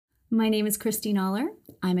My name is Christine Aller.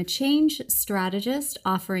 I'm a change strategist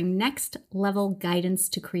offering next level guidance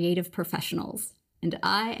to creative professionals, and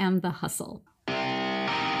I am the hustle.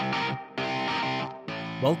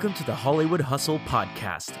 Welcome to the Hollywood Hustle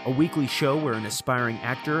Podcast, a weekly show where an aspiring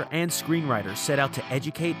actor and screenwriter set out to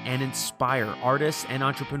educate and inspire artists and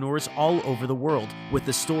entrepreneurs all over the world with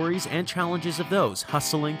the stories and challenges of those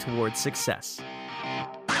hustling towards success.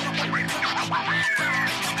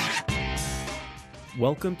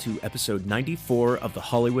 Welcome to episode 94 of the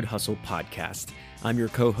Hollywood Hustle Podcast. I'm your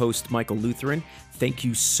co-host, Michael Lutheran. Thank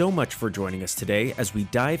you so much for joining us today as we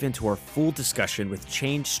dive into our full discussion with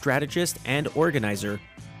change strategist and organizer,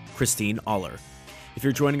 Christine Aller. If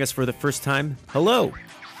you're joining us for the first time, hello!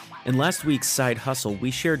 In last week's Side Hustle,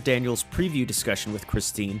 we shared Daniel's preview discussion with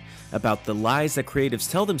Christine about the lies that creatives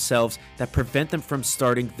tell themselves that prevent them from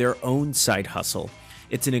starting their own side hustle.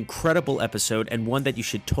 It's an incredible episode and one that you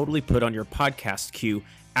should totally put on your podcast queue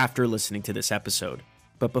after listening to this episode.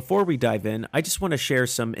 But before we dive in, I just want to share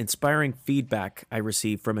some inspiring feedback I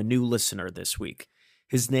received from a new listener this week.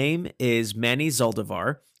 His name is Manny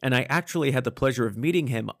Zaldivar, and I actually had the pleasure of meeting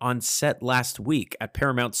him on set last week at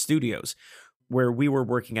Paramount Studios, where we were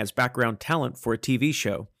working as background talent for a TV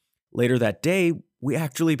show. Later that day, we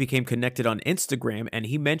actually became connected on Instagram, and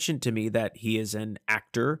he mentioned to me that he is an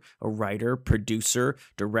actor, a writer, producer,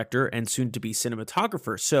 director, and soon-to-be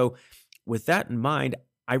cinematographer. So with that in mind,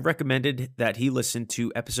 I recommended that he listen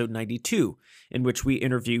to episode 92, in which we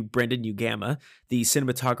interview Brendan Ugama, the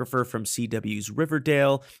cinematographer from CW's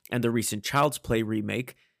Riverdale and the recent Child's Play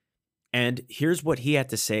remake. And here's what he had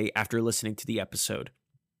to say after listening to the episode.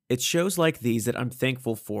 It's shows like these that I'm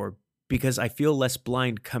thankful for because I feel less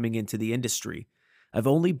blind coming into the industry. I've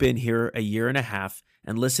only been here a year and a half,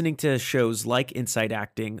 and listening to shows like Inside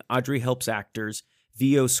Acting, Audrey Helps Actors,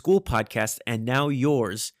 VO School Podcast, and now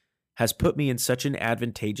yours has put me in such an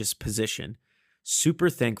advantageous position. Super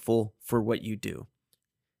thankful for what you do.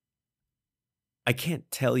 I can't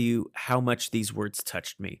tell you how much these words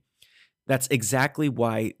touched me. That's exactly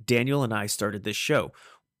why Daniel and I started this show,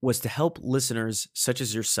 was to help listeners such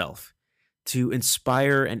as yourself, to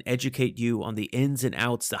inspire and educate you on the ins and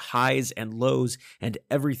outs, the highs and lows, and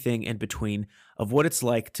everything in between of what it's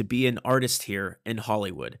like to be an artist here in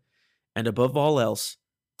Hollywood. And above all else,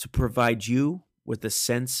 to provide you with a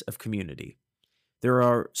sense of community. There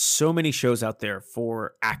are so many shows out there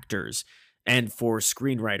for actors and for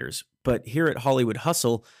screenwriters, but here at Hollywood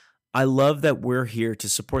Hustle, I love that we're here to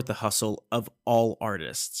support the hustle of all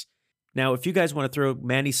artists. Now, if you guys want to throw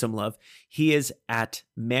Manny some love, he is at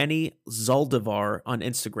Manny Zaldivar on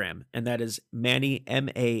Instagram, and that is Manny,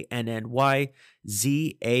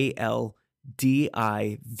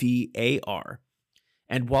 MannyZaldivar.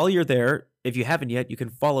 And while you're there, if you haven't yet, you can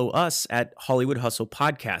follow us at Hollywood Hustle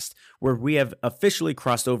Podcast, where we have officially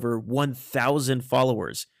crossed over 1,000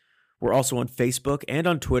 followers. We're also on Facebook and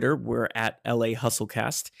on Twitter. We're at LA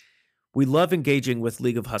Hustlecast. We love engaging with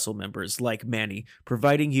League of Hustle members like Manny,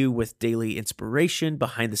 providing you with daily inspiration,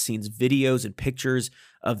 behind-the-scenes videos and pictures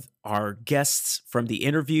of our guests from the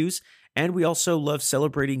interviews. And we also love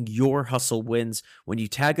celebrating your hustle wins when you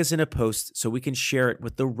tag us in a post so we can share it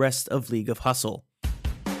with the rest of League of Hustle.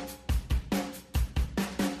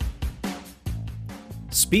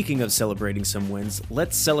 Speaking of celebrating some wins,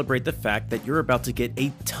 let's celebrate the fact that you're about to get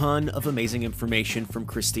a ton of amazing information from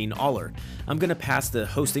Christine Aller. I'm going to pass the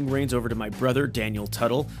hosting reins over to my brother, Daniel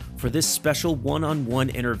Tuttle, for this special one-on-one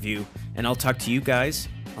interview, and I'll talk to you guys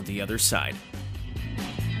on the other side.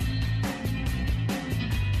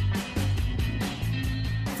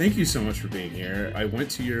 Thank you so much for being here. I went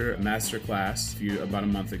to your masterclass about a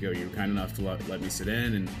month ago. You were kind enough to let me sit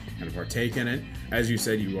in and kind of partake in it. As you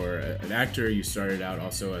said, you are an actor. You started out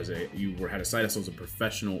also as had a side hustle as a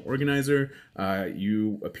professional organizer.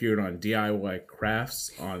 You appeared on DIY Crafts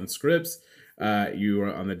on Scripps. You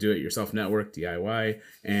were on the Do It Yourself Network, DIY,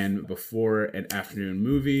 and Before and Afternoon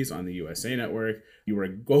Movies on the USA Network. You were a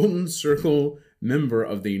Golden Circle member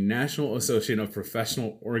of the National Association of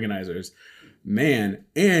Professional Organizers. Man,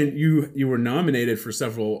 and you were nominated for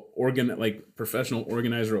several professional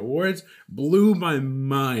organizer awards. Blew my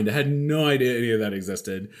mind. I had no idea any of that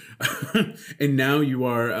existed. And now you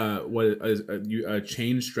are a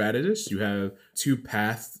change strategist. You have two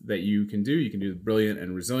paths that you can do. You can do Brilliant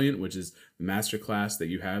and Resilient, which is the masterclass that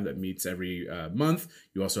you have that meets every month.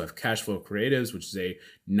 You also have Cash Flow Creatives, which is a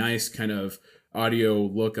nice kind of audio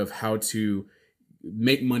look of how to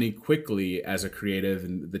make money quickly as a creative,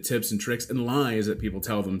 and the tips and tricks and lies that people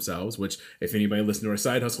tell themselves, which if anybody listened to our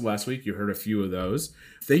side hustle last week, you heard a few of those.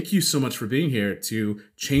 Thank you so much for being here to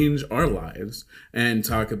change our lives and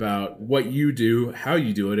talk about what you do, how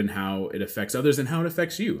you do it, and how it affects others and how it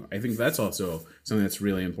affects you. I think that's also something that's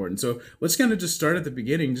really important. So let's kind of just start at the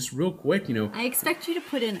beginning, just real quick, I expect you to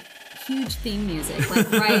put in huge theme music,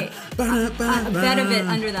 like right a bit of it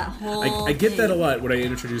under that whole I get that a lot when I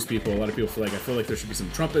introduce people. A lot of people feel like there should be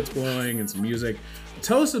some trumpets blowing and some music.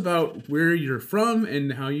 Tell us about where you're from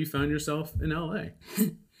and how you found yourself in LA.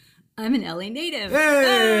 I'm an LA native.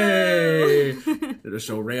 Hey! It's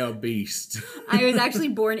a rare beast. I was actually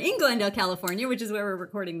born in Glendale, California, which is where we're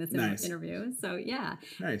recording this Nice. interview. So yeah.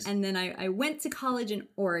 Nice. And then I went to college in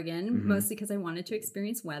Oregon, mostly because I wanted to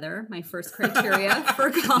experience weather. My first criteria for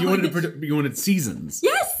college. You wanted seasons.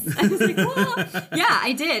 Yes. I was like, well, yeah,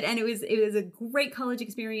 I did. And it was a great college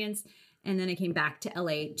experience. And then I came back to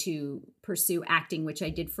LA to pursue acting, which I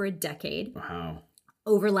did for a decade. Wow.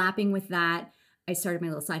 Overlapping with that, I started my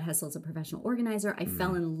little side hustle as a professional organizer. I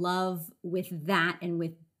fell in love with that and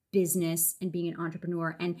with business and being an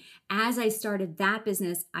entrepreneur. And as I started that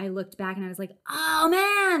business, I looked back and I was like, oh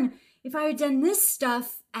man, if I had done this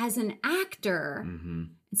stuff as an actor. And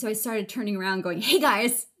so I started turning around going, hey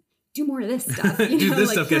guys, do more of this stuff. Do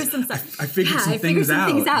this stuff, here's guys. some stuff. I figured some things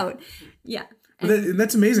out. Yeah. And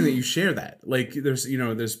that's amazing that you share that. Like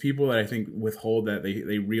there's people that I think withhold that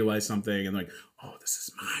they realize something and like, oh, this is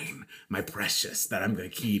mine, my precious that I'm going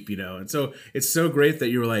to keep, And so it's so great that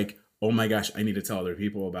you're like, oh my gosh, I need to tell other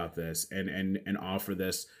people about this and offer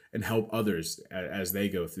this and help others as they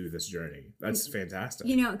go through this journey. That's fantastic.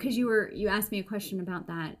 Because you asked me a question about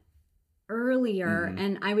that earlier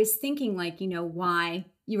and I was thinking why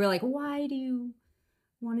you were like, why do you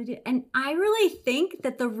want to do? And I really think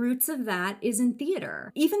that the roots of that is in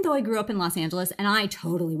theater. Even though I grew up in Los Angeles and I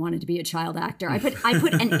totally wanted to be a child actor, I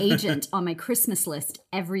put an agent on my Christmas list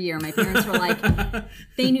every year. My parents were like,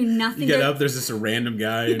 they knew nothing. You get up, there's just a random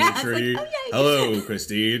guy in the tree. Like, hello,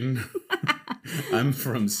 Christine. I'm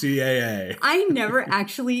from CAA. I never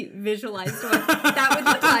actually visualized what that would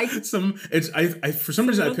look like. For some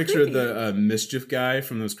reason I pictured the mischief guy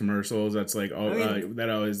from those commercials. That's like that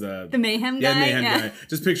always the mayhem guy. Yeah, mayhem guy.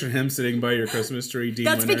 Just picture him sitting by your Christmas tree. Dean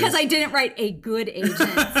That's Winters. because I didn't write a good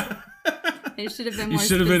agent. It should have been more. You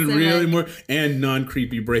should have been really more and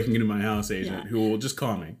non-creepy breaking into my house agent who will just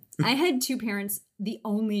call me. I had two parents, the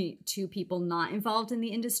only two people not involved in the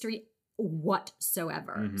industry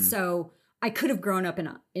whatsoever. So I could have grown up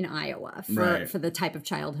in Iowa for the type of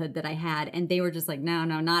childhood that I had. And they were just like, no,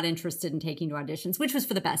 not interested in taking to auditions, which was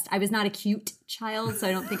for the best. I was not a cute child, so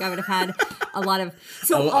I don't think I would have had a lot of...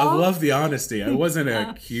 I love the honesty. I wasn't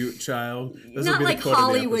a cute child. This not like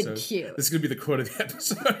Hollywood cute. This is going to be the quote of the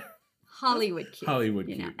episode. Hollywood cute. Hollywood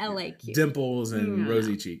cute. LA cute. Dimples and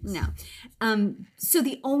rosy cheeks. No. So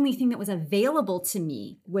the only thing that was available to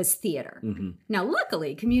me was theater. Now,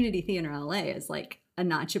 luckily, community theater in LA is like a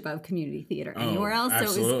notch above community theater anywhere else.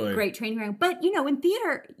 Absolutely. So it was great training ground. But, in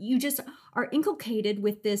theater, you just are inculcated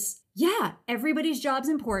with this, everybody's job's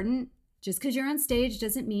important. Just because you're on stage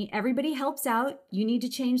doesn't mean everybody helps out. You need to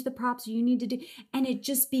change the props. You need to do, and it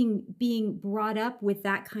just being brought up with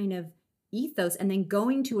that kind of ethos, and then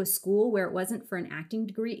going to a school where it wasn't for an acting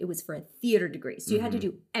degree, it was for a theater degree. So you had to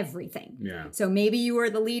do everything. Yeah. So maybe you were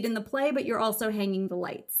the lead in the play, but you're also hanging the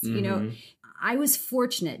lights. I was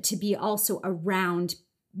fortunate to be also around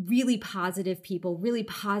really positive people, really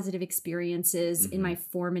positive experiences in my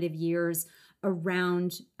formative years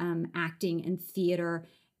around acting and theater.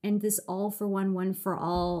 And this all for one for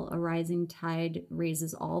all, a rising tide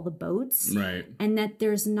raises all the boats. Right. And that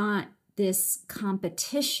there's not this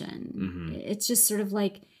competition. It's just sort of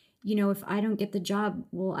like, if I don't get the job,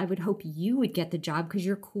 well, I would hope you would get the job because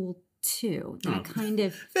you're cool too. That kind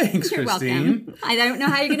of... Thanks, you're Christine. Welcome. I don't know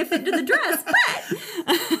how you're going to fit into the dress,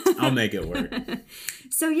 but... I'll make it work.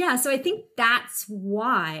 So I think that's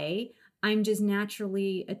why I'm just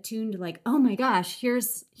naturally attuned to like, oh my gosh,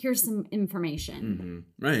 here's some information.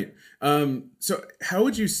 Right. So how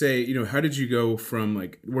would you say, how did you go from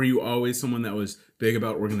like, were you always someone that was big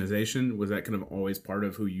about organization? Was that kind of always part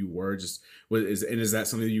of who you were? Is that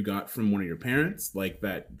something that you got from one of your parents? Like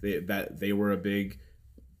that they were a big,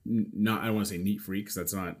 I don't want to say neat freak because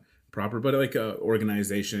that's not proper, but like a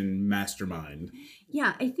organization mastermind.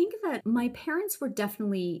 Yeah, I think that my parents were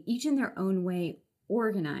definitely each in their own way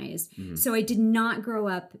organized. So I did not grow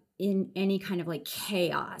up in any kind of like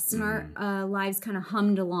chaos, and our lives kind of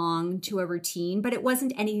hummed along to a routine, but it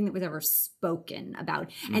wasn't anything that was ever spoken about.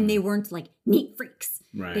 And they weren't like neat freaks.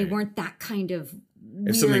 Right. They weren't that kind of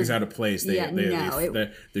if something's out of place,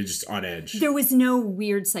 they're just on edge. There was no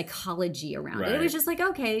weird psychology around it. It Right. was just like,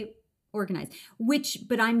 okay, organized.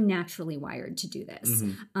 But I'm naturally wired to do this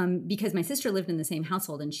because my sister lived in the same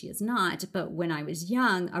household and she is not. But when I was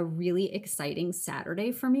young, a really exciting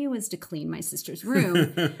Saturday for me was to clean my sister's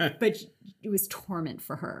room. But it was torment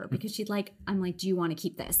for her because I'm like, do you want to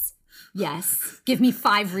keep this? Yes. Give me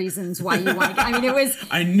 5 reasons why you want to. I mean, it was.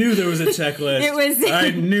 I knew there was a checklist. It was.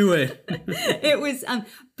 I knew it. It was.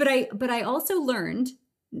 But I also learned,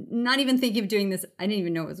 not even thinking of doing this, I didn't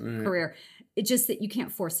even know it was a career. It's just that you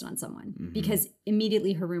can't force it on someone because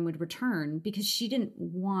immediately her room would return because she didn't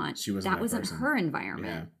want. That wasn't her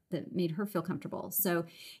environment that made her feel comfortable. So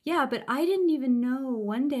yeah, but I didn't even know.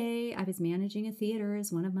 One day I was managing a theater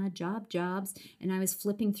as one of my jobs, and I was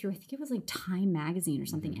flipping through. I think it was like Time magazine or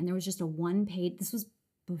something, and there was just a 1-page. This was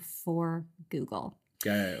before Google.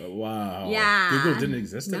 Okay. Wow. Yeah. Google didn't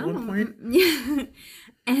exist at one point. Yeah,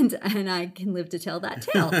 and I can live to tell that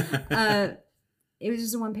tale. It was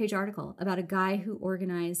just a 1-page article about a guy who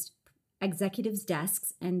organized executives'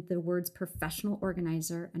 desks and the words professional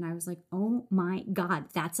organizer. And I was like, oh my God,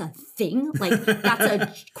 that's a thing? Like, that's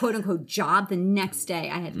a quote unquote job. The next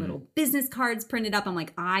day I had little business cards printed up. I'm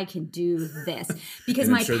like, I can do this. Because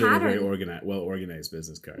and my I'm sure pattern. They were very well-organized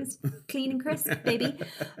business cards. Clean and crisp, baby.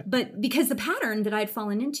 But because the pattern that I'd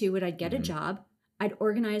fallen into, I'd get a job. I'd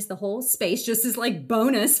organize the whole space just as like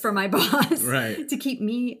bonus for my boss to keep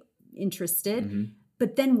me interested.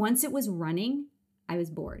 But then once it was running, I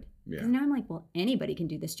was bored. Because now I'm like, well, anybody can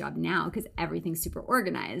do this job now because everything's super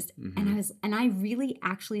organized. And I really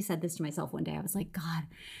actually said this to myself one day. I was like, God,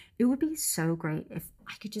 it would be so great if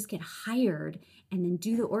I could just get hired and then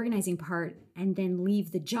do the organizing part and then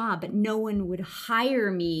leave the job, but no one would hire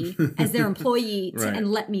me as their employee and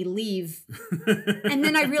let me leave. And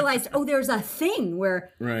then I realized, oh, there's a thing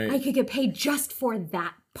where I could get paid just for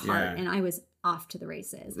that part. And I was off to the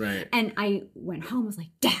races. And I went home, was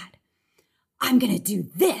like, Dad, I'm going to do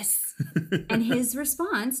this. And his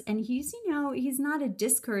response, and he's not a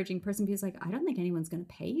discouraging person. He was like, I don't think anyone's going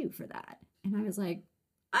to pay you for that. And I was like,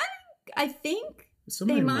 I think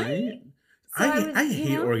they might. So I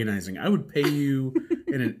hate organizing. I would pay you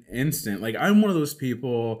in an instant. Like, I'm one of those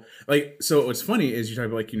people. Like, so what's funny is you talk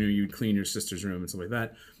about, like, you'd clean your sister's room and stuff like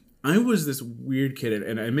that. I was this weird kid,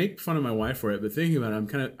 and I make fun of my wife for it, but thinking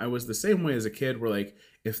about it, I was the same way as a kid where, like,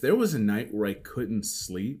 if there was a night where I couldn't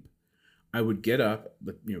sleep, I would get up,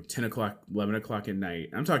 10 o'clock, 11 o'clock at night.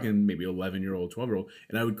 I'm talking maybe 11-year-old, 12-year-old,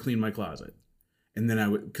 and I would clean my closet. And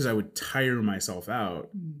then because I would tire myself out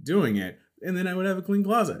doing it, and then I would have a clean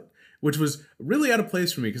closet, which was really out of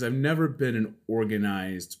place for me because I've never been an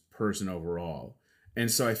organized person overall.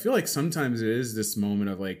 And so I feel like sometimes it is this moment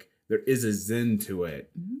of, like, there is a zen to it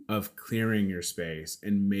of clearing your space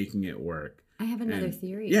and making it work. I have another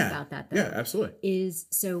theory about that, though. Yeah, absolutely.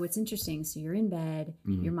 So it's interesting. So you're in bed,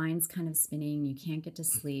 your mind's kind of spinning, you can't get to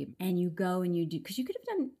sleep, and you go and you do, because you could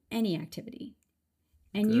have done any activity,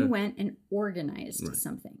 and you went and organized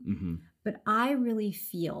something. But I really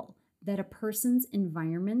feel that a person's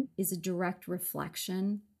environment is a direct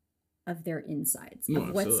reflection of their insides,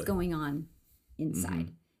 of what's going on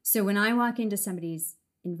inside. So when I walk into somebody's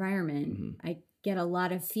environment, I get a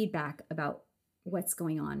lot of feedback about what's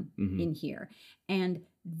going on in here. And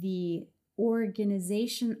the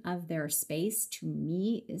organization of their space, to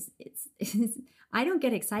me, is I don't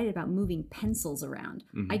get excited about moving pencils around.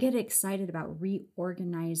 I get excited about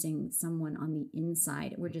reorganizing someone on the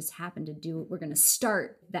inside. We're going to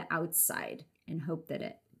start the outside and hope that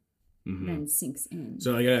it then sinks in.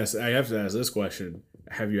 So I have to ask this question.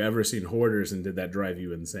 Have you ever seen Hoarders, and did that drive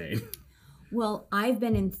you insane? Well, I've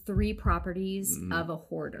been in 3 properties of a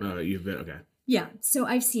hoarder. You've been, okay. Yeah, so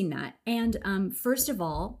I've seen that. And first of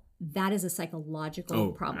all, that is a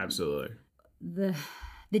psychological problem. Absolutely.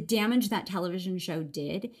 The damage that television show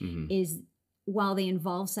did is, while they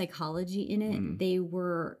involve psychology in it, they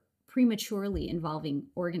were prematurely involving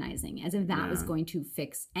organizing, as if that was going to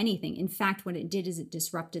fix anything. In fact, what it did is it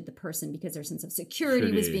disrupted the person because their sense of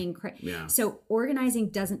security was being So organizing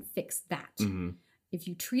doesn't fix that. If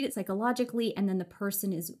you treat it psychologically and then the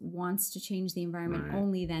person wants to change the environment,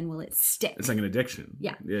 only then will it stick. It's like an addiction.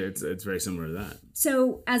 Yeah. It's very similar to that.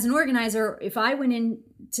 So as an organizer, if I went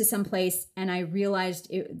into some place and I realized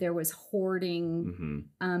there was hoarding,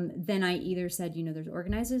 then I either said, there's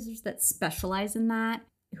organizers that specialize in that,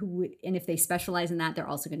 and if they specialize in that, they're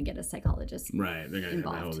also going to get a psychologist. Right. They're going to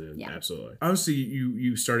help you. Yeah. Absolutely. Obviously,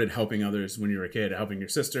 you started helping others when you were a kid, helping your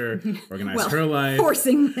sister organize her life.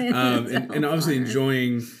 Forcing and obviously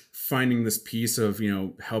enjoying finding this piece of,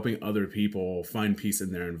 helping other people find peace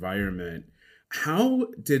in their environment. How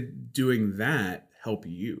did doing that help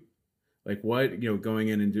you? Like what, going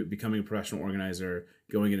in and becoming a professional organizer,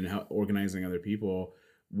 going in and organizing other people,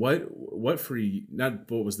 what for you, not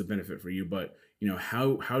what was the benefit for you, but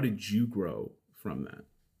how did you grow from that?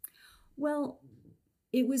 Well,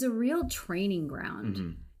 it was a real training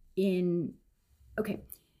ground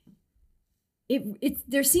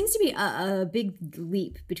there seems to be a big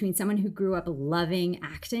leap between someone who grew up loving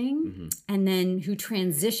acting and then who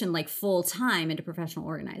transitioned like full time into professional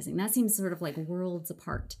organizing. That seems sort of like worlds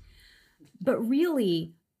apart. But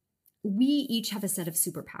really, we each have a set of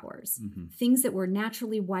superpowers, things that we're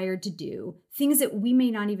naturally wired to do, things that we may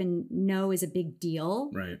not even know is a big deal.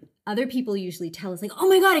 Right. Other people usually tell us like, oh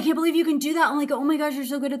my God, I can't believe you can do that. I'm like, oh my gosh, you're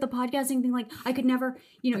so good at the podcasting thing. Like I could never,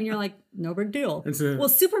 and you're like, no big deal. Well,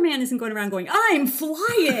 Superman isn't going around going, I'm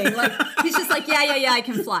flying. Like he's just like, yeah, I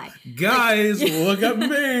can fly. Guys, look at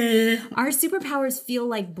me. Our superpowers feel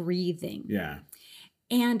like breathing. Yeah.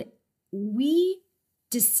 And we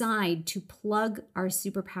decide to plug our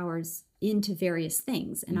superpowers into various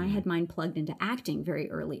things. And I had mine plugged into acting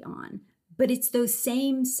very early on. But it's those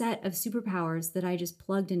same set of superpowers that I just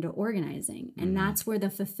plugged into organizing. And that's where the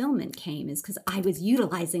fulfillment came, is because I was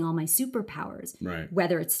utilizing all my superpowers, right,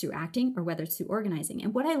 whether it's through acting or whether it's through organizing.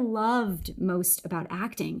 And what I loved most about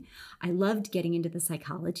acting, I loved getting into the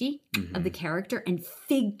psychology of the character and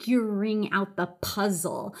figuring out the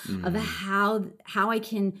puzzle of how I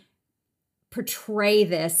can portray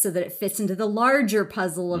this so that it fits into the larger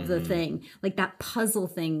puzzle of the thing. Like that puzzle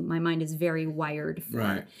thing, my mind is very wired for.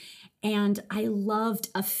 Right. And I loved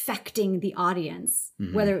affecting the audience,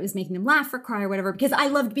 whether it was making them laugh or cry or whatever, because I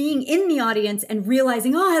loved being in the audience and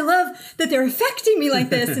realizing, oh, I love that they're affecting me like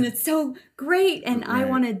this. And it's so great. And I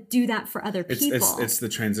want to do that for other people. It's the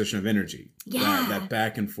transition of energy. Yeah. That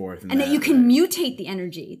back and forth. And that you can mutate the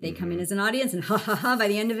energy. They come in as an audience and by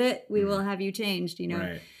the end of it, we will have you changed,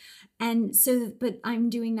 Right. And so, but I'm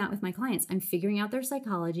doing that with my clients. I'm figuring out their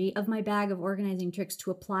psychology of my bag of organizing tricks to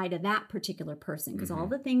apply to that particular person, because all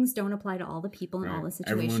the things don't apply to all the people in all the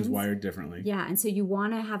situations. Everyone's wired differently. Yeah. And so you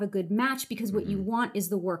want to have a good match, because what you want is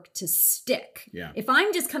the work to stick. Yeah. If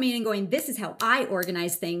I'm just coming in and going, this is how I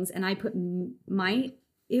organize things, and I put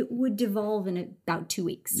it would devolve in about 2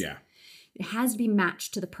 weeks. Yeah. It has to be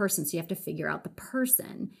matched to the person. So you have to figure out the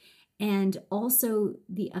person and also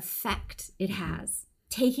the effect it has.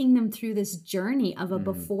 Taking them through this journey of a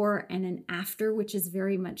before and an after, which is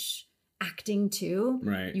very much acting too.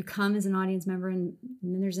 Right. You come as an audience member and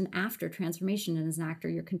then there's an after transformation, and as an actor,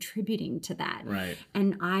 you're contributing to that. Right.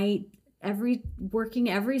 And working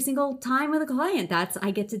every single time with a client,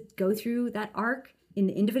 I get to go through that arc in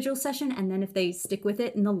the individual session, and then if they stick with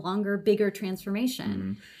it in the longer, bigger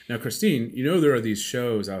transformation. Now, Christine, there are these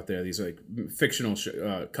shows out there, these like fictional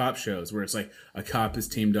cop shows where it's like a cop is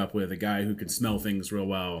teamed up with a guy who can smell things real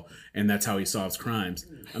well, and that's how he solves crimes.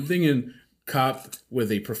 I'm thinking cop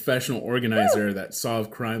with a professional organizer that solve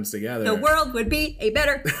crimes together. The world would be a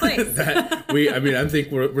better place. I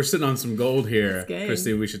think we're sitting on some gold here,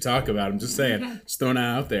 Christine. We should talk about. I'm just saying, just throwing it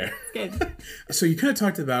out there. Good. So you kind of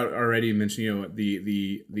talked about already, mentioned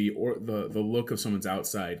the look of someone's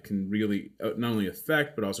outside can really not only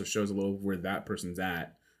affect but also shows a little where that person's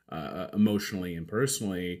at emotionally and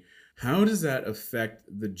personally. How does that affect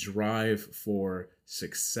the drive for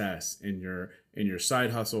success in your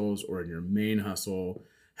side hustles or in your main hustle?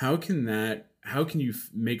 How can you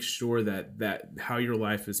make sure that how your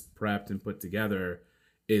life is prepped and put together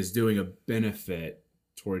is doing a benefit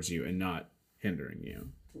towards you and not hindering you?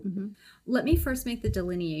 Let me first make the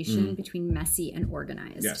delineation between messy and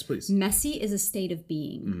organized. Yes, please. Messy is a state of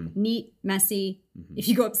being. Neat, messy. If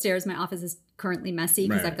you go upstairs, my office is currently messy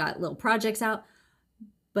because I've got little projects out.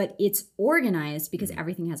 But it's organized because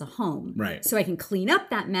everything has a home. Right. So I can clean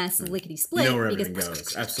up that mess, lickety-split. Know where everything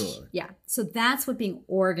goes. Absolutely. Yeah. So that's what being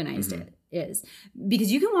organized is. Because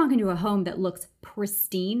you can walk into a home that looks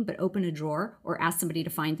pristine, but open a drawer or ask somebody to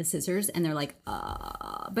find the scissors, and they're like,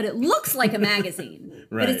 but it looks like a magazine.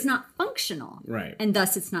 Right. But it's not functional. Right. And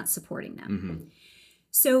thus it's not supporting them.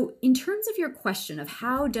 So in terms of your question of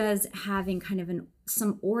how does having kind of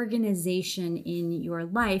some organization in your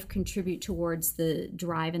life contribute towards the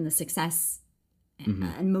drive and the success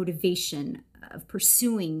and motivation of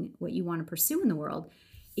pursuing what you want to pursue in the world,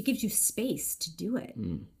 it gives you space to do it.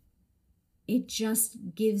 It just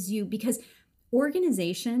gives you, because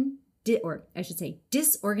organization, or I should say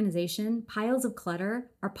disorganization, piles of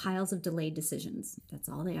clutter are piles of delayed decisions. That's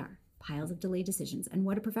all they are. Piles of delayed decisions. And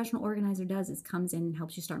what a professional organizer does is comes in and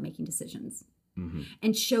helps you start making decisions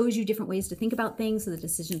and shows you different ways to think about things so the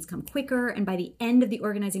decisions come quicker. And by the end of the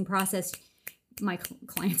organizing process, my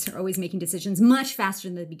clients are always making decisions much faster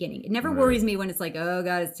in the beginning. It never worries me when it's like, oh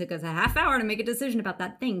God, it took us a half hour to make a decision about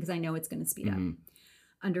that thing, because I know it's going to speed up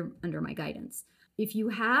under my guidance. If you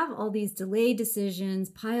have all these delayed decisions,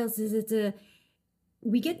 piles,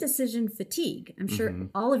 we get decision fatigue. I'm sure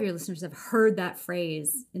all of your listeners have heard that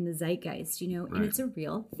phrase in the zeitgeist, and it's a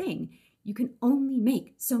real thing. You can only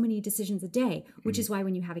make so many decisions a day, which is why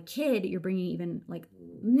when you have a kid, you're bringing even like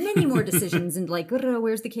many more decisions and like,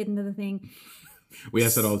 where's the kid into the thing? We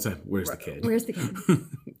ask that all the time. Where's the kid? Where's the kid?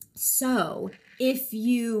 So if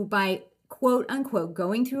you, by quote unquote,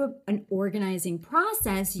 going through an organizing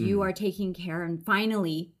process, you are taking care and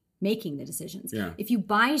finally making the decisions. Yeah. If you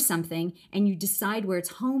buy something and you decide where its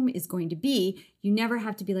home is going to be, you never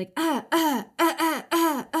have to be like,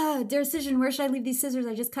 decision, where should I leave these scissors?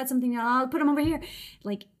 I just cut something, I'll put them over here.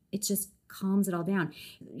 Like, it just calms it all down.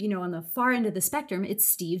 On the far end of the spectrum, it's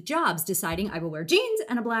Steve Jobs deciding I will wear jeans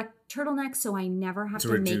and a black turtleneck so I never have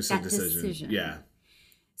to make that decision. Yeah.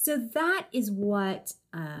 So that is what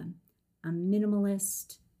a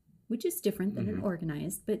minimalist, which is different than an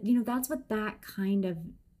organized, but that's what that kind of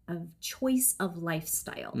choice of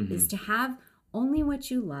lifestyle is, to have only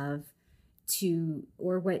what you love,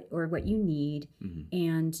 or what you need,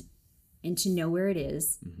 and to know where it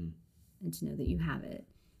is, and to know that you have it,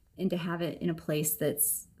 and to have it in a place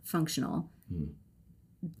that's functional.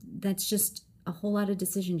 That's just a whole lot of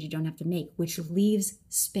decisions you don't have to make, which leaves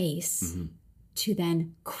space to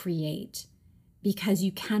then create. Because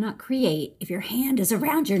you cannot create if your hand is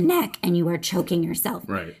around your neck and you are choking yourself.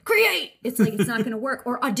 Right. Create! It's like it's not going to work.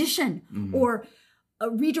 Or audition. Or a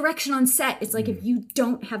redirection on set. It's like if you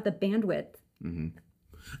don't have the bandwidth, you're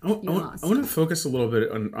lost. I want to focus a little bit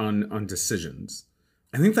on decisions.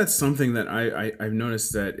 I think that's something that I've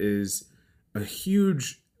noticed that is a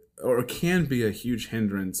huge, or can be a huge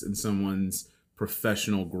hindrance in someone's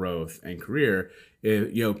professional growth and career.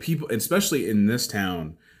 People, especially in this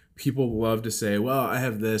town, people love to say, well, I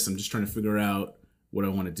have this, I'm just trying to figure out what I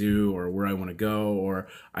want to do or where I want to go, or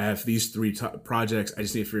I have these 3 projects, I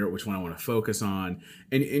just need to figure out which one I want to focus on.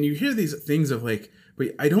 And you hear these things of like, but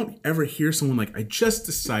I don't ever hear someone like, I just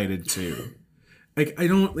decided to. Like, I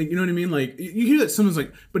don't, like, you know what I mean? Like, you hear that someone's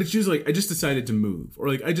like, but it's usually like, I just decided to move, or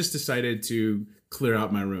like, I just decided to clear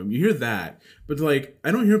out my room. You hear that, but like,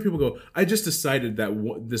 I don't hear people go, I just decided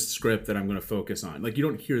that this script that I'm going to focus on. Like, you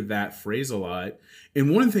don't hear that phrase a lot.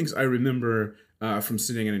 And one of the things I remember from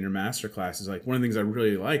sitting in your master class is like, one of the things I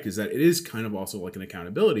really like is that it is kind of also like an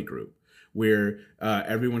accountability group, where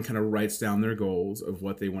everyone kind of writes down their goals of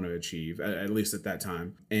what they want to achieve, at least at that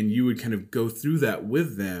time. And you would kind of go through that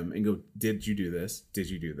with them and go, did you do this? Did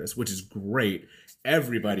you do this? Which is great.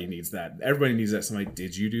 Everybody needs that. Everybody needs that. Somebody,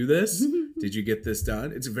 did you do this? Did you get this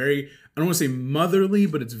done? It's very, I don't want to say motherly,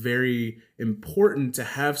 but it's very important to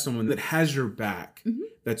have someone that has your back,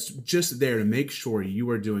 that's just there to make sure you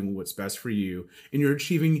are doing what's best for you and you're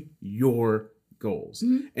achieving your goals.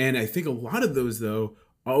 And I think a lot of those, though,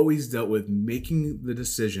 always dealt with making the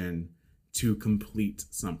decision to complete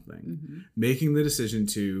something, making the decision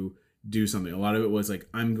to do something. A lot of it was like,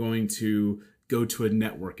 I'm going to go to a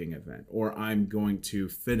networking event, or I'm going to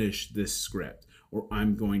finish this script, or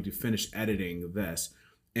I'm going to finish editing this.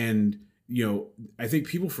 And, I think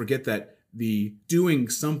people forget that the doing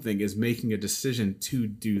something is making a decision to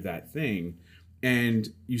do that thing. And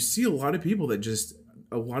you see a lot of people that just,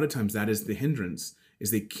 a lot of times that is the hindrance,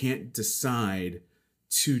 is they can't decide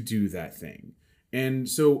to do that thing. And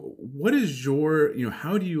so what is your,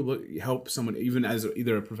 how do you help someone, even as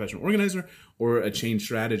either a professional organizer or a change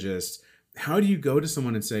strategist, how do you go to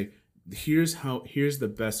someone and say, here's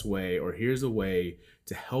the best way, or here's a way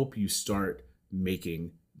to help you start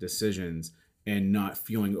making decisions and not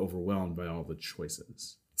feeling overwhelmed by all the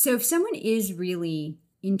choices? So if someone is really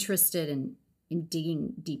interested in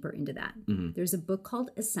digging deeper into that, there's a book called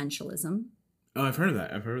Essentialism. Oh, I've heard of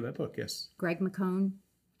that. I've heard of that book, yes. Greg McKeown,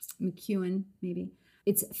 maybe.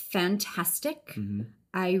 It's fantastic.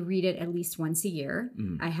 I read it at least once a year.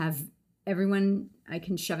 I have everyone, I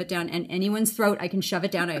can shove it down, and anyone's throat, I can shove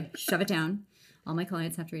it down. I shove it down. All my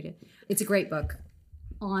clients have to read it. It's a great book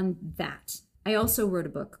on that. I also wrote a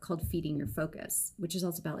book called Feeding Your Focus, which is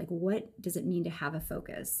also about like, what does it mean to have a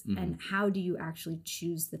focus, and how do you actually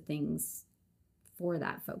choose the things for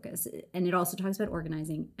that focus? And it also talks about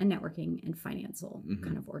organizing and networking and financial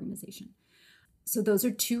kind of organization. So those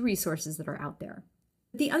are 2 resources that are out there.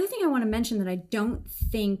 The other thing I want to mention that I don't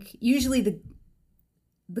think, usually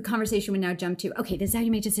the conversation would now jump to, okay, this is how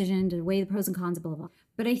you make decisions, to weigh the pros and cons, blah, blah, blah.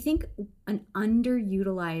 But I think an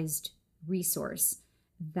underutilized resource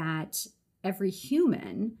that every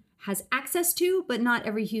human has access to, but not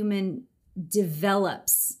every human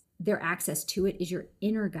develops their access to it is your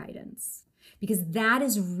inner guidance, because that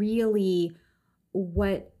is really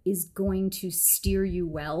what is going to steer you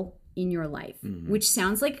well in your life, which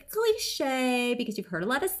sounds like a cliche because you've heard a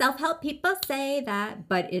lot of self-help people say that,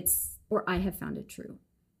 but I have found it true,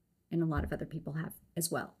 and a lot of other people have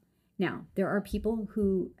as well. Now, there are people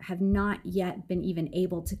who have not yet been even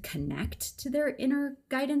able to connect to their inner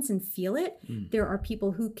guidance and feel it. There are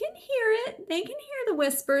people who can hear it. They can hear the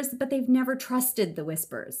whispers, but they've never trusted the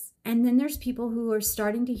whispers. And then there's people who are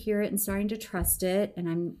starting to hear it and starting to trust it. And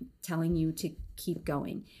I'm telling you to keep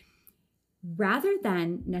going. Rather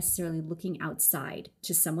than necessarily looking outside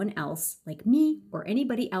to someone else like me or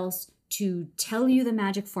anybody else to tell you the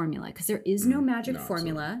magic formula, because there is no magic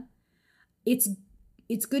formula.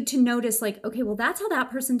 It's good to notice, like, okay, well, that's how that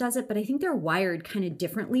person does it, but I think they're wired kind of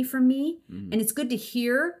differently from me. And it's good to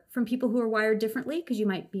hear from people who are wired differently, because you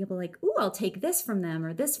might be able to like, ooh, I'll take this from them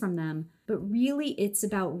or this from them. But really, it's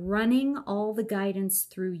about running all the guidance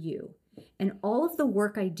through you. And all of the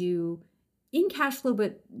work I do in cash flow,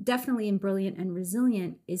 but definitely in Brilliant and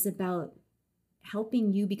Resilient, is about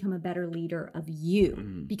helping you become a better leader of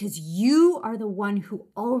you, because you are the one who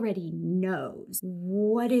already knows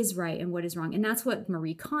what is right and what is wrong. And that's what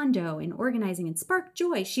Marie Kondo in Organizing and Spark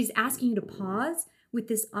Joy, she's asking you to pause with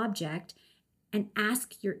this object and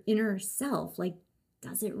ask your inner self, like,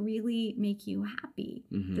 does it really make you happy?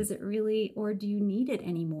 Does it really, or do you need it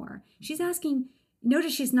anymore? She's asking,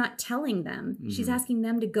 notice she's not telling them. She's asking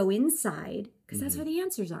them to go inside, because that's where the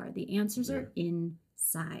answers are. The answers are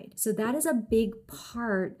inside. So that is a big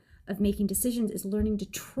part of making decisions, is learning to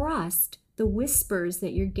trust the whispers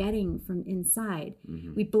that you're getting from inside.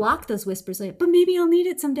 We block those whispers like, but maybe I'll need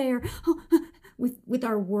it someday, or with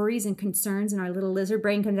our worries and concerns, and our little lizard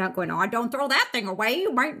brain comes out going, oh, don't throw that thing away.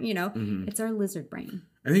 You might, it's our lizard brain.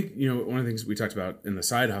 I think, one of the things we talked about in the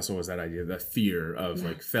side hustle was that idea, the fear of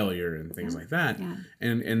like failure and things like that. Yeah.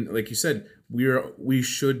 And like you said, we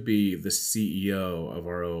should be the CEO of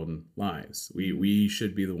our own lives. We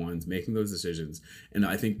should be the ones making those decisions. And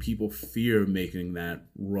I think people fear making that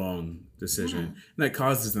wrong decision. And that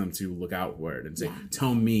causes them to look outward and say,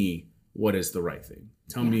 tell me what is the right thing.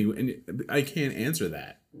 Tell me, and I can't answer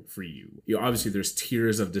that for you. Obviously there's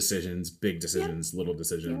tiers of decisions, big decisions, little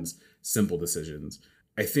decisions, simple decisions.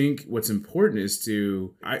 I think what's important is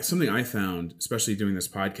something I found, especially doing this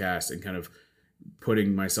podcast and kind of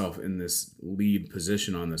putting myself in this lead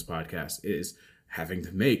position on this podcast, is having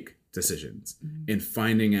to make decisions and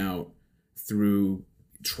finding out through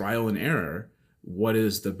trial and error what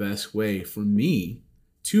is the best way for me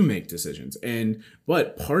to make decisions.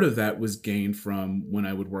 But part of that was gained from when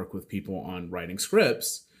I would work with people on writing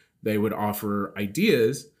scripts. They would offer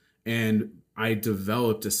ideas, and I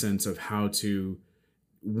developed a sense of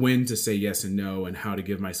when to say yes and no, and how to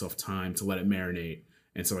give myself time to let it marinate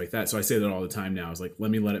and stuff like that. So I say that all the time now. It's like,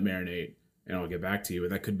 let me let it marinate and I'll get back to you.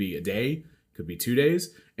 And that could be a day, could be 2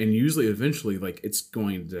 days. And usually eventually, like,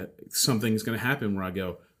 something's going to happen where I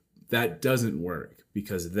go, that doesn't work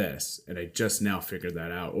because of this. And I just now figured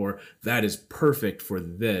that out, or that is perfect for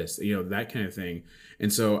this, that kind of thing.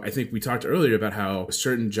 And so I think we talked earlier about how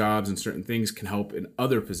certain jobs and certain things can help in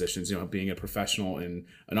other positions, being a professional in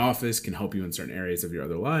an office can help you in certain areas of your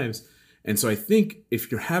other lives. And so I think if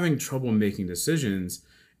you're having trouble making decisions,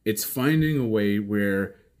 it's finding a way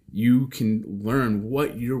where you can learn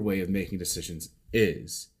what your way of making decisions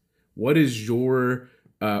is. What is your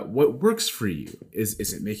what works for you?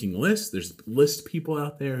 Is it making lists? There's list people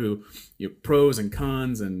out there who, pros and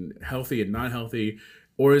cons and healthy and not healthy,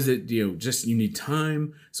 or is it just you need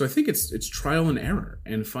time? So I think it's trial and error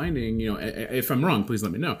and finding, if I'm wrong, please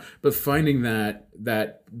let me know. But finding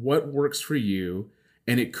that what works for you,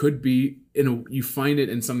 and it could be you find it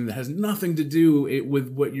in something that has nothing to do with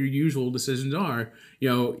what your usual decisions are.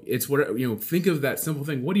 It's what think of that simple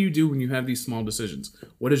thing. What do you do when you have these small decisions?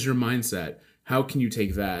 What is your mindset? How can you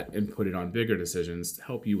take that and put it on bigger decisions to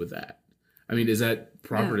help you with that? I mean, is that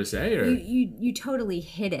proper to say? Or you totally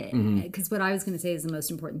hit it. Because what I was going to say is the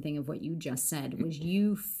most important thing of what you just said was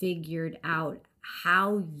you figured out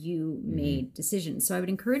how you made decisions. So I would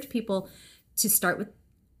encourage people to start with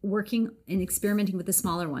working and experimenting with the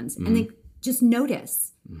smaller ones, and then just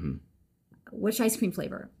notice which ice cream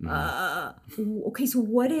flavor. Okay, so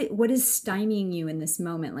what is stymieing you in this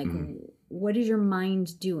moment? Like, what is your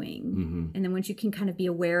mind doing? And then once you can kind of be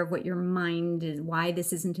aware of what your mind is, why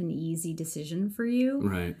this isn't an easy decision for you,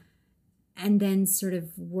 right? And then sort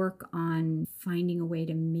of work on finding a way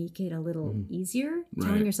to make it a little easier.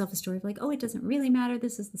 Telling yourself a story of like, oh, it doesn't really matter.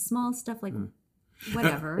 This is the small stuff. Like,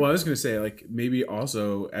 whatever. Well, I was going to say, like, maybe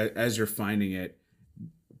also as you're finding it,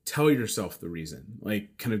 tell yourself the reason.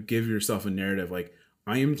 Like, kind of give yourself a narrative. Like,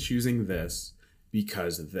 I am choosing this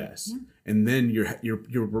because of this. And then you're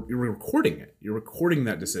recording it. You're recording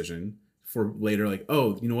that decision for later, like,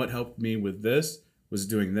 oh, you know what helped me with this was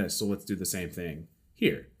doing this. So let's do the same thing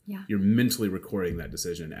here. Yeah. You're mentally recording that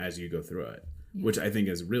decision as you go through it, which I think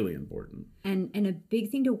is really important. And a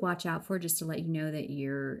big thing to watch out for, just to let you know that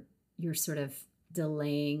you're sort of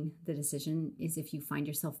delaying the decision, is if you find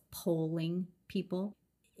yourself polling people.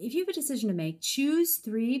 If you have a decision to make, choose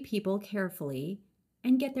 3 people carefully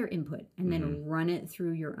and get their input, and then run it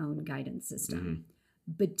through your own guidance system.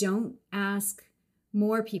 But don't ask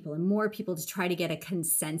more people to try to get a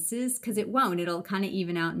consensus, because it won't. It'll kind of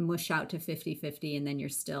even out and mush out to 50-50, and then you're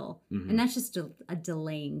still. And that's just a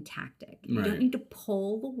delaying tactic. You don't need to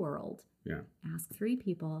poll the world. Yeah. Ask 3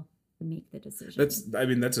 people and make the decision.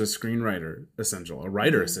 That's a screenwriter essential, a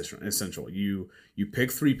writer essential. You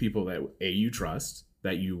pick 3 people that you trust,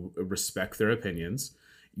 that you respect their opinions.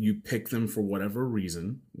 You pick them for whatever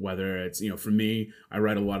reason, whether it's, for me, I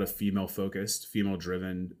write a lot of female-focused,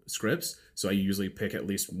 female-driven scripts. So I usually pick at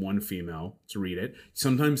least 1 female to read it.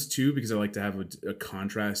 Sometimes 2, because I like to have a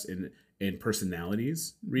contrast in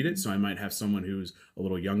personalities read it. So I might have someone who's a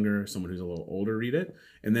little younger, someone who's a little older read it.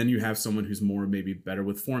 And then you have someone who's more maybe better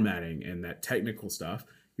with formatting and that technical stuff.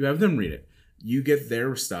 You have them read it. You get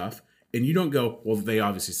their stuff, and you don't go, well, they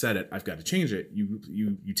obviously said it, I've got to change it.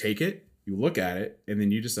 You take it. You look at it, and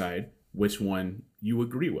then you decide which one you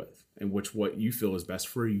agree with and what you feel is best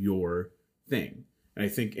for your thing. And I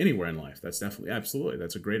think anywhere in life, that's absolutely,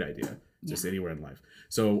 that's a great idea. Just anywhere in life.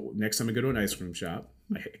 So next time I go to an ice cream shop,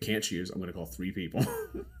 I can't choose. I'm going to call 3 people.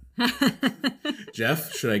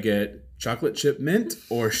 Jeff, should I get chocolate chip mint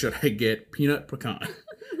or should I get peanut pecan?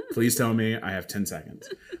 Please tell me. I have 10 seconds.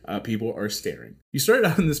 People are staring. You started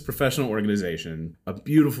out in this professional organization, a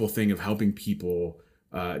beautiful thing of helping people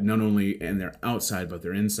not only in their outside, but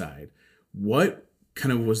their inside. What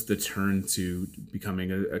kind of was the turn to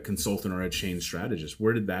becoming a consultant or a change strategist?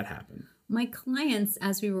 Where did that happen? My clients,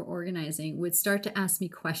 as we were organizing, would start to ask me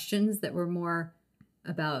questions that were more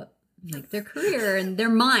about like their career and their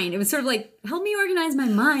mind. It was sort of like, help me organize my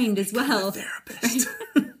mind as well. I'm a therapist.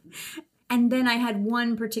 Right? And then I had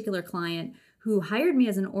one particular client who hired me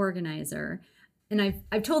as an organizer. And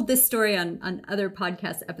I've told this story on other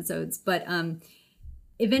podcast episodes, but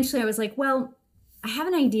eventually I was like, well, I have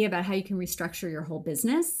an idea about how you can restructure your whole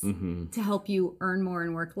business to help you earn more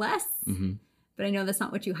and work less. But I know that's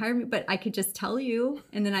not what you hired me, but I could just tell you.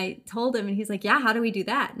 And then I told him and he's like, yeah, how do we do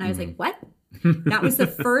that? And I was like, what? That was the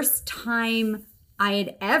first time I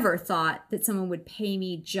had ever thought that someone would pay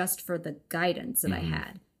me just for the guidance that I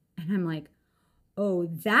had. And I'm like, oh,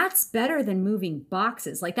 that's better than moving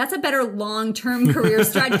boxes. Like, that's a better long-term career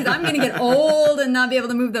strategy because I'm going to get old and not be able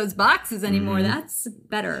to move those boxes anymore. That's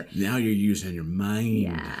better. Now you're using your mind.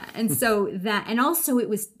 Yeah. And so and also it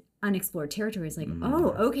was unexplored territory. It's like, oh,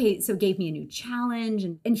 okay. So it gave me a new challenge.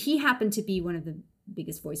 And he happened to be one of the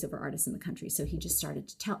biggest voiceover artists in the country. So he just started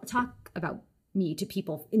to talk about me to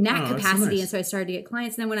people in that capacity. So nice. And so I started to get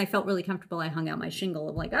clients. And then when I felt really comfortable, I hung out my shingle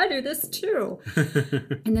of like, I do this too.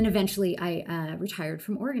 And then eventually I retired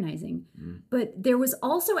from organizing. But there was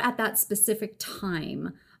also at that specific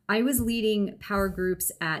time, I was leading power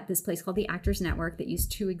groups at this place called the Actors Network that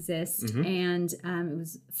used to exist. And it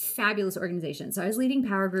was a fabulous organization. So I was leading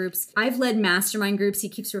power groups. I've led mastermind groups. He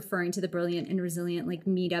keeps referring to the Brilliant and Resilient like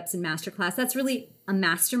meetups and masterclass. That's really a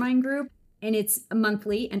mastermind group. And it's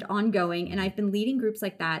monthly and ongoing. And I've been leading groups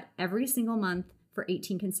like that every single month for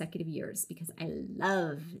 18 consecutive years because I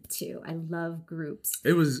love to. I love groups.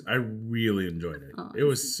 I really enjoyed it. Oh, it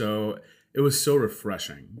was so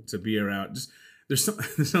refreshing to be around. This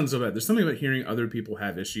sounds so bad. There's something about hearing other people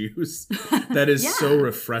have issues that is so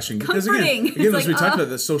refreshing. Because comforting. Again, as we talked about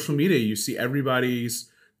the social media, you see everybody's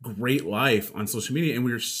great life on social media. And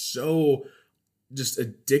we're so just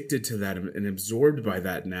addicted to that and absorbed by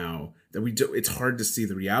that now that it's hard to see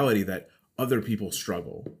the reality that other people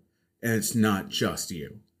struggle and it's not just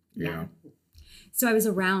you know? So I was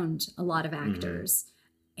around a lot of actors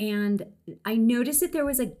and I noticed that there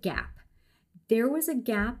was a gap. There was a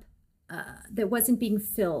gap that wasn't being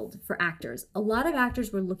filled for actors. A lot of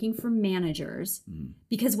actors were looking for managers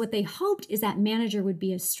because what they hoped is that manager would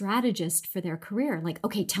be a strategist for their career. Like,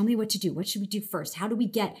 okay, tell me what to do. What should we do first? How do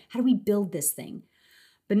we build this thing?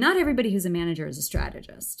 But not everybody who's a manager is a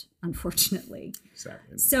strategist, unfortunately.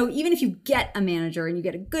 Exactly. So even if you get a manager and you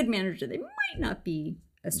get a good manager, they might not be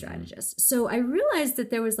a strategist. So I realized that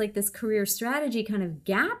there was like this career strategy kind of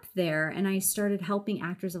gap there. And I started helping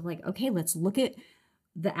actors of like, okay, let's look at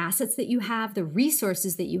the assets that you have, the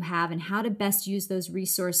resources that you have, and how to best use those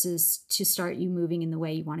resources to start you moving in the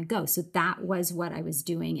way you want to go. So that was what I was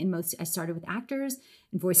doing. I started with actors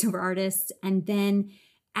and voiceover artists. And then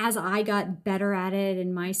as I got better at it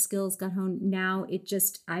and my skills got honed, now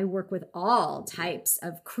I work with all types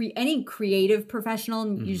of any creative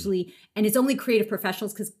professional, usually, and it's only creative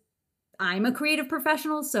professionals because I'm a creative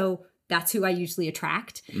professional. So that's who I usually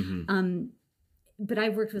attract. But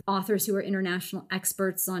I've worked with authors who are international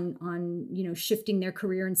experts on shifting their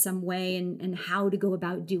career in some way and how to go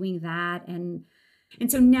about doing that. And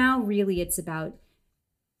so now really it's about,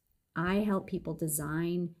 I help people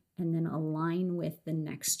design and then align with the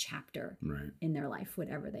next chapter in their life,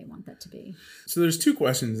 whatever they want that to be. So there's two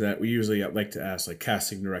questions that we usually like to ask, like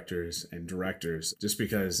casting directors and directors, just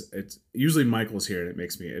because it's usually Michael's here and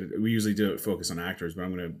we usually do it focus on actors, but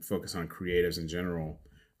I'm going to focus on creatives in general.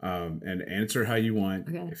 And answer how you want.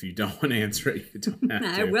 Okay. If you don't want to answer it, you don't have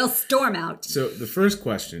to. I will storm out. So the first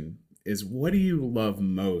question is, what do you love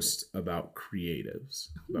most about creatives,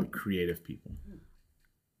 about creative people?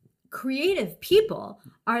 Creative people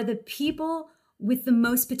are the people with the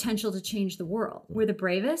most potential to change the world. We're the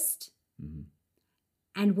bravest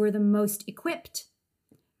and we're the most equipped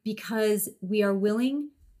because we are willing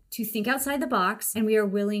to think outside the box and we are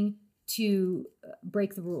willing to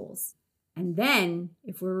break the rules. And then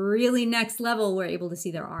if we're really next level, we're able to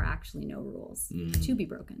see there are actually no rules to be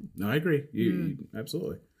broken. No, I agree. You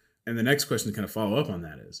absolutely. And the next question to kind of follow up on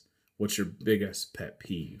that is, what's your biggest pet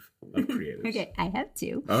peeve of creatives? Okay, I have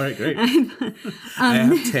two. All right, great. I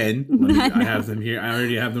have 10. I have them here. I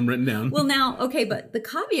already have them written down. Well, now, okay, but the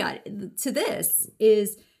caveat to this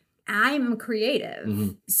is I'm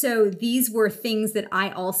creative. So these were things that I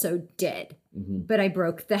also did. But I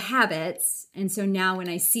broke the habits. And so now when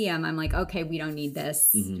I see them, I'm like, okay, we don't need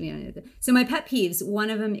this. So my pet peeves, one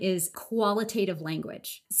of them is qualitative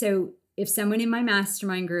language. So if someone in my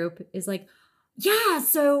mastermind group is like, yeah,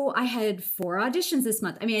 so I had 4 auditions this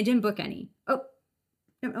month. I mean, I didn't book any. Oh,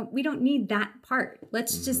 no, we don't need that part.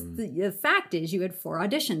 Let's just, the fact is you had 4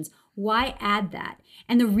 auditions. Why add that?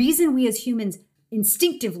 And the reason we as humans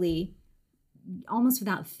instinctively, almost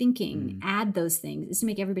without thinking, add those things is to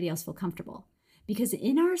make everybody else feel comfortable. Because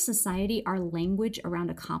in our society, our language around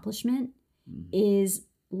accomplishment is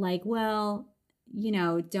like, well,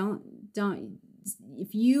 don't,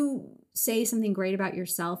 if you say something great about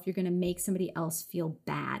yourself, you're going to make somebody else feel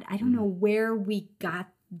bad. I don't know where we got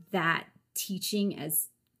that teaching as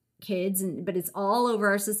kids, but it's all over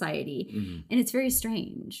our society. And it's very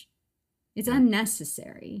strange. It's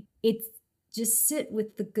unnecessary. It's just sit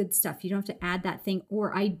with the good stuff. You don't have to add that thing.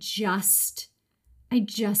 Or I just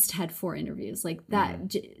had 4 interviews like that.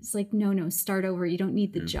 It's like, no, start over. You don't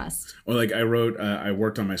need the just. Or like I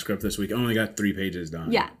worked on my script this week. I only got 3 pages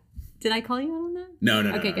done. Yeah. Did I call you out on that? No.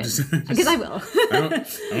 Okay, good. Because I will. I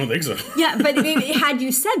don't think so. Yeah, but had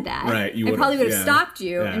you said that, right, I probably would have stopped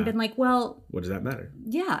you and been like, well. What does that matter?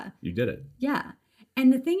 Yeah. You did it. Yeah.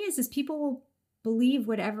 And the thing is people will believe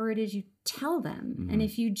whatever it is you tell them. And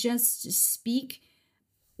if you just speak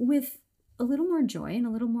with a little more joy and a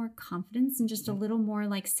little more confidence and just a little more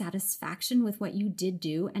like satisfaction with what you did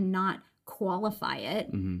do and not qualify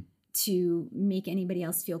it to make anybody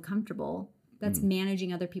else feel comfortable, that's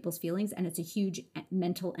managing other people's feelings. And it's a huge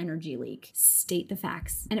mental energy leak. State the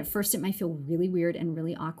facts. And at first it might feel really weird and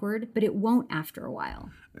really awkward, but it won't after a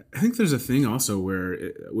while. I think there's a thing also where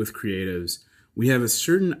with creatives, we have a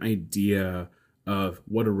certain idea of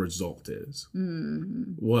what a result is,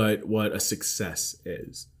 what a success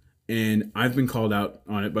is. And I've been called out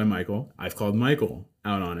on it by Michael. I've called Michael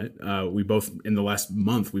out on it. We both, in the last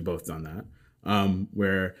month, we both done that.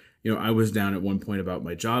 Where, I was down at one point about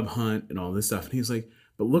my job hunt and all this stuff. And he's like,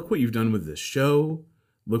 but look what you've done with this show.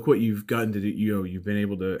 Look what you've gotten to do. You've been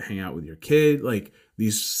able to hang out with your kid. Like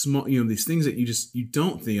these small, these things that you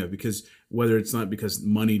don't think of, because whether it's not because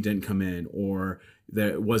money didn't come in or that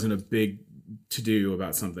it wasn't a big to do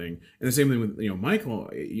about something. And the same thing with,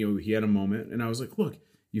 Michael, he had a moment and I was like, look,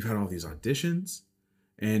 you've had all these auditions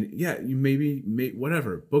and you maybe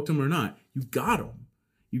whatever, booked them or not, you got them.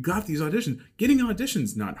 You got these auditions. Getting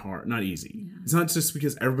auditions not hard, not easy. Yeah. It's not just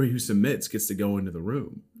because everybody who submits gets to go into the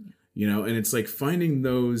room, and it's like finding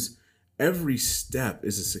those, every step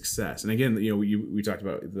is a success. And again, we talked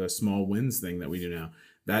about the small wins thing that we do now.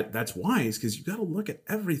 That's wise because you got to look at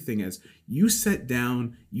everything as you sat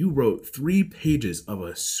down, you wrote 3 pages of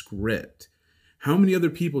a script. How many other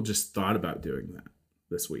people just thought about doing that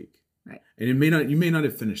this week? Right. And you may not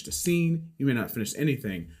have finished a scene, you may not have finished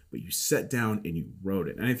anything, but you sat down and you wrote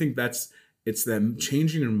it. And I think it's them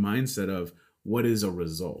changing your mindset of what is a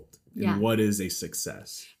result. Yeah. what is a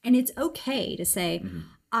success. And it's okay to say,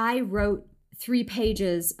 I wrote 3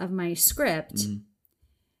 pages of my script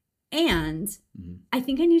and I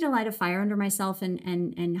think I need to light a fire under myself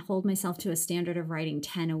and hold myself to a standard of writing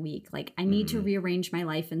 10 a week. Like I need to rearrange my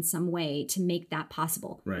life in some way to make that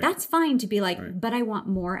possible. Right. That's fine to be like, but I want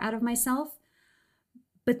more out of myself.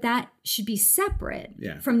 But that should be separate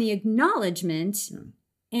from the acknowledgement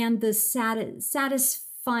and the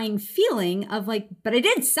satisfying feeling of like, but I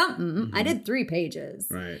did something. I did 3 pages.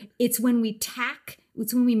 Right. It's when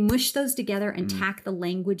we mush those together and tack the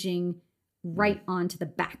languaging right onto the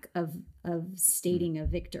back of stating a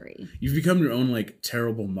victory. You've become your own like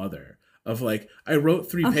terrible mother of like, I wrote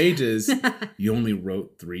 3 pages. You only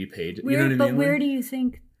wrote 3 pages. You know what I mean? But where do you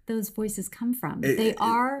think those voices come from? They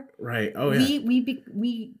are right. Oh yeah.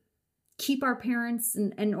 We keep our parents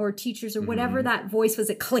and or teachers or whatever that voice was.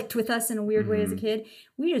 It clicked with us in a weird way as a kid.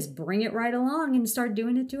 We just bring it right along and start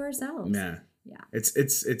doing it to ourselves. Yeah. Yeah.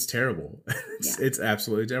 It's terrible. It's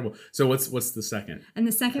absolutely terrible. So what's the second? And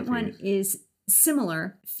the second one is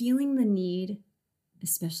similar, feeling the need,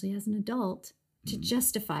 especially as an adult, to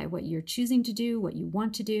justify what you're choosing to do, what you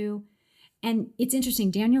want to do. And it's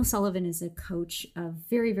interesting. Daniel Sullivan is a coach of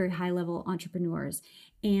very, very high level entrepreneurs.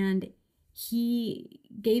 And he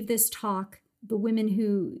gave this talk, the women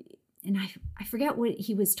who, and I forget what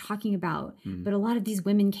he was talking about, but a lot of these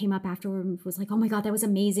women came up afterward and was like, oh my God, that was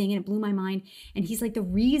amazing. And it blew my mind. And he's like, the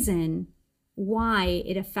reason why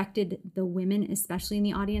it affected the women, especially in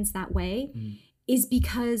the audience that way, is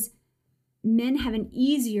because men have an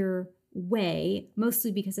easier way,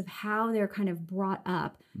 mostly because of how they're kind of brought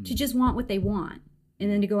up, to just want what they want and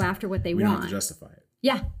then to go after what they want. We don't have to justify it.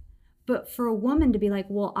 Yeah. But for a woman to be like,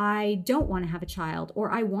 well, I don't want to have a child,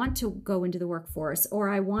 or I want to go into the workforce, or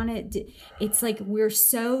I want to, it's like we're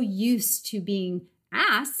so used to being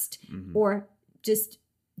asked or just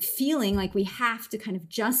feeling like we have to kind of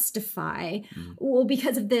justify, well,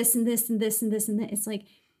 because of this and this and this and this and that. It's like,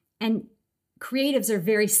 and creatives are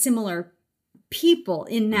very similar people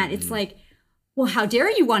in that it's like, well, how dare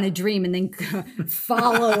you want to dream and then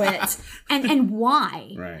follow it? And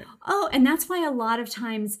why? Right. Oh, and that's why a lot of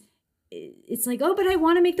times it's like, oh, but I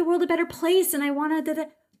want to make the world a better place. And I want to,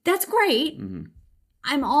 that's great.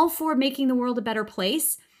 I'm all for making the world a better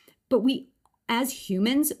place. But we, as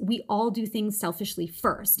humans, we all do things selfishly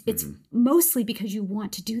first. It's mostly because you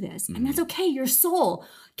want to do this. And that's okay. Your soul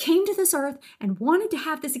came to this earth and wanted to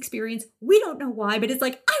have this experience. We don't know why, but it's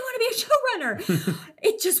like, I want to be a showrunner.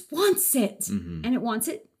 It just wants it. And it wants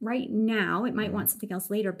it right now. It might want something else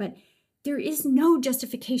later, but there is no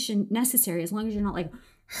justification necessary as long as you're not like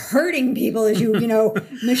hurting people as you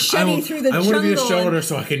machete through the jungle. I want to be a showrunner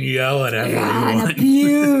so I can yell at everyone. And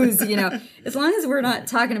abuse, as long as we're not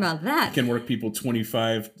talking about that. Can work people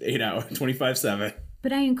 25/7.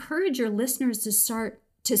 But I encourage your listeners to start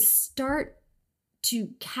to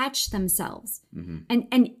catch themselves.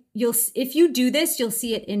 And you'll, if you do this, you'll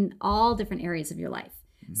see it in all different areas of your life.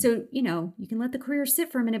 So, you can let the career sit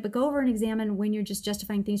for a minute, but go over and examine when you're just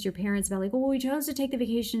justifying things to your parents about like, oh, well, we chose to take the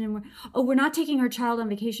vacation and we're not taking our child on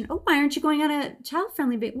vacation. Oh, why aren't you going on a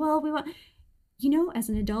child-friendly vacation? Well, we want, as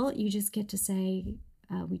an adult, you just get to say,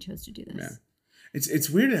 we chose to do this. Yeah. It's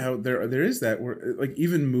weird how there is that where, like,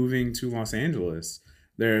 even moving to Los Angeles,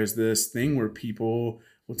 there's this thing where people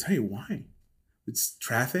will tell you why. It's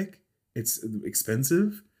traffic. It's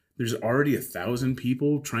expensive. There's already 1,000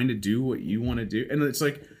 people trying to do what you want to do. And it's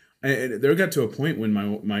like, there got to a point when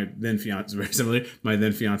my then fiance, very similarly, my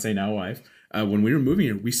then fiance, now wife, when we were moving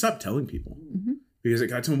here, we stopped telling people because it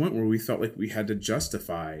got to a point where we felt like we had to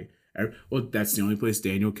justify, well, that's the only place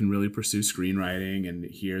Daniel can really pursue screenwriting. And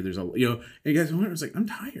here there's and you guys, I was like, I'm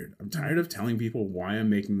tired. I'm tired of telling people why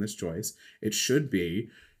I'm making this choice. It should be,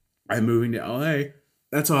 I'm moving to LA.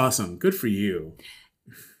 That's awesome. Good for you.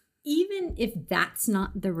 Even if that's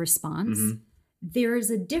not the response, there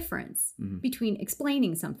is a difference between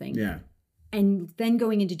explaining something and then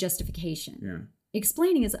going into justification. Yeah.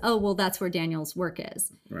 Explaining is, oh, well, that's where Daniel's work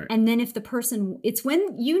is. Right. And then if the person, it's when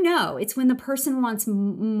the person wants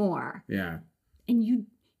more. Yeah. And you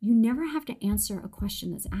never have to answer a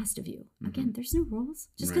question that's asked of you. Again, there's no rules.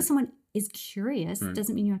 Just because someone is curious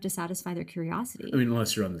doesn't mean you have to satisfy their curiosity. I mean,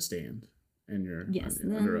 unless you're on the stand. And you're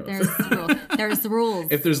then there's the rules. There's the rules.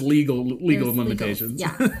 If there's legal limitations.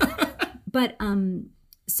 Yeah. But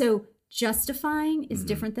so justifying is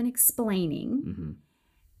different than explaining.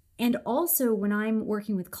 And also when I'm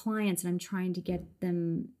working with clients and I'm trying to get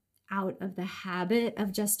them out of the habit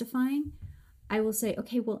of justifying, I will say,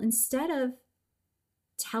 okay, well, instead of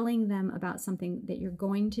telling them about something that you're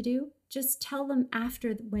going to do, just tell them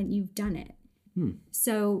after when you've done it.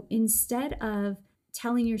 So instead of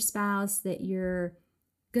telling your spouse that you're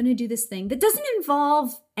going to do this thing that doesn't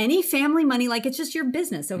involve any family money. Like it's just your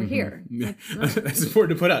business over here. Yeah. Like, That's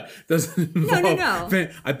important to put out. Doesn't involve, No.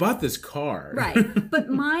 I bought this car. Right. But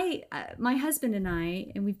my husband and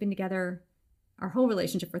I, and we've been together our whole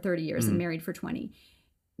relationship for 30 years and married for 20.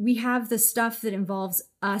 We have the stuff that involves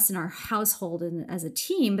us and our household and as a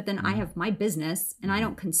team, but then I have my business and I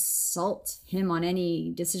don't consult him on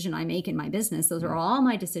any decision I make in my business. Those are all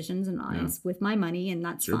my decisions and it's with my money, and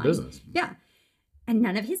that's It's your fine. business. Yeah. And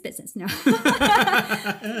none of his business. No.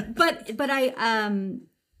 but I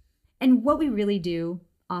and what we really do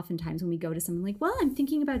oftentimes when we go to someone like, well, I'm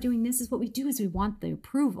thinking about doing this, is what we do is we want the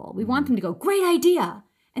approval. We want them to go, great idea.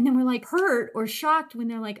 And then we're like hurt or shocked when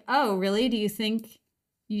they're like, oh, really? Do you think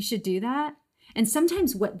you should do that? And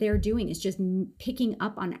sometimes what they're doing is just picking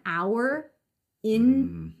up on our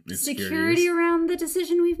insecurity around the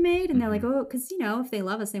decision we've made. And they're like, oh, because, if they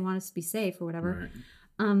love us, they want us to be safe or whatever.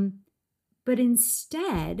 Right. But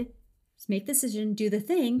instead, just make the decision, do the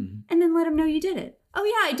thing, and then let them know you did it. Oh,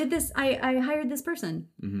 yeah, I did this. I hired this person.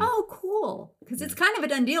 Oh, cool. Because it's kind of a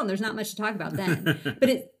done deal and there's not much to talk about then.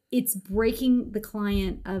 But it's breaking the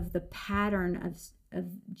client of the pattern of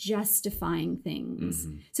justifying things.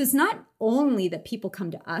 So it's not only that people come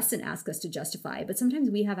to us and ask us to justify, but sometimes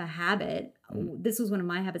we have a habit. This was one of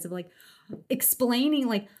my habits of like explaining,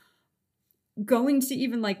 like going to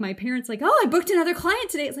even like my parents, like, oh, I booked another client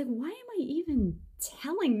today. It's like, why am I even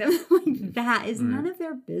telling them like that? Is none of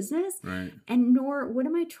their business. Right. And nor what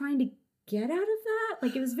am I trying to get out of that?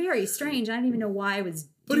 Like, it was very strange. I don't even know why I was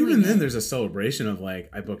But doing even then, it. there's a celebration of like,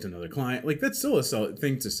 I booked another client. Like that's still a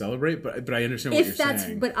thing to celebrate. But I understand what you're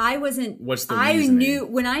saying. But I wasn't. What's the I reasoning? knew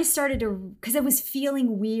when I started to, because I was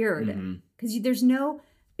feeling weird. Because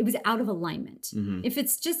it was out of alignment. If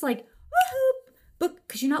it's just like, woohoo, book,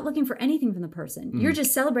 because you're not looking for anything from the person. You're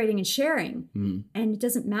just celebrating and sharing. And it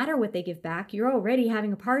doesn't matter what they give back. You're already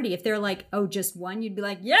having a party. If they're like, oh, just one, you'd be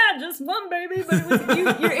like, yeah, just one, baby. But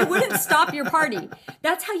it wouldn't stop your party.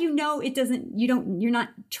 That's how you know it doesn't, you're not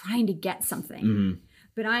trying to get something.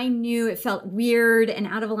 But I knew it felt weird and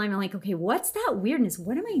out of alignment. Like, okay, what's that weirdness?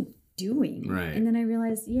 What am I doing? Right. And then I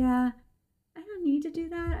realized, yeah, I don't need to do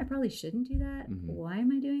that. I probably shouldn't do that. Why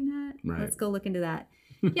am I doing that? Right. Let's go look into that.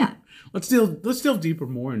 Yeah. Let's delve deeper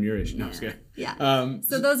more in your issue. No, I'm just kidding. Yeah.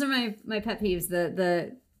 So those are my pet peeves: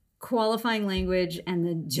 the qualifying language and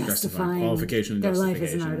the justifying qualification and their life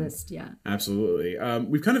as justification. an artist. Yeah. Absolutely.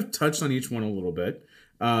 We've kind of touched on each one a little bit.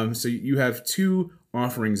 So you have two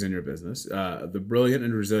offerings in your business: the Brilliant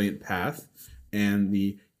and Resilient Path, and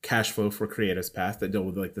the Cash Flow for Creatives Path that deal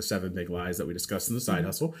with like the 7 big lies that we discussed in the side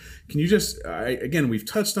hustle. Can you just again, we've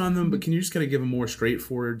touched on them, but can you just kind of give a more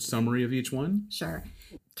straightforward summary of each one? Sure.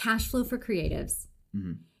 Cash Flow for Creatives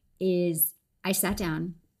is, I sat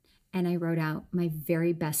down and I wrote out my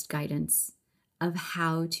very best guidance of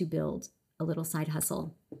how to build a little side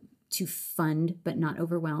hustle to fund but not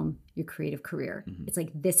overwhelm your creative career. It's like,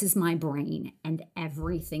 this is my brain and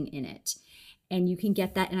everything in it. And you can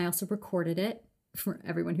get that. And I also recorded it for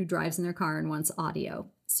everyone who drives in their car and wants audio.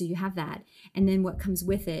 So you have that. And then what comes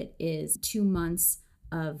with it is 2 months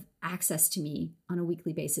of access to me on a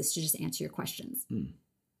weekly basis to just answer your questions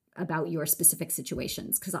about your specific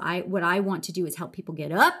situations. Because what I want to do is help people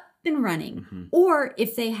get up and running. Or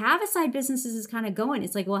if they have a side business that's kind of going,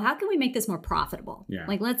 it's like, well, how can we make this more profitable? Yeah.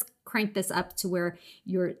 Like, let's crank this up to where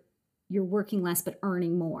you're working less but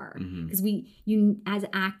earning more. Because as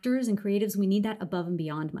actors and creatives, we need that above and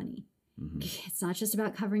beyond money. It's not just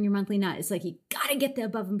about covering your monthly nut. It's like, you got to get the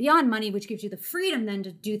above and beyond money, which gives you the freedom then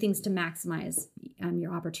to do things to maximize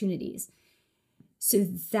your opportunities. So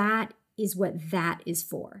that is what that is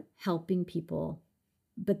for, helping people.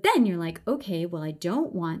 But then you're like, okay, well, I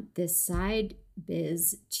don't want this side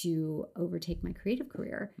biz to overtake my creative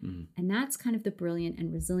career. And that's kind of the brilliant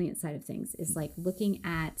and resilient side of things, is like looking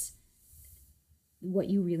at what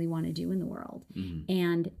you really want to do in the world.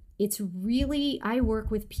 And it's really, I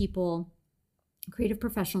work with people, creative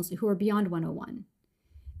professionals who are beyond 101.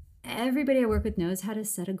 Everybody I work with knows how to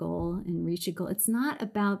set a goal and reach a goal. It's not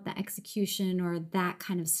about the execution or that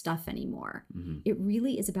kind of stuff anymore. It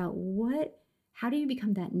really is about how do you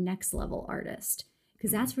become that next level artist?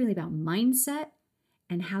 Because that's really about mindset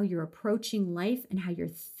and how you're approaching life and how you're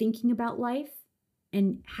thinking about life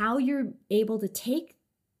and how you're able to take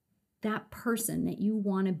that person that you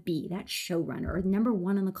want to be, that showrunner or number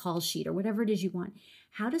one on the call sheet or whatever it is you want,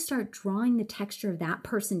 how to start drawing the texture of that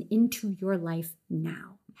person into your life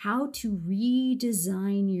now, how to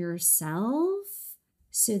redesign yourself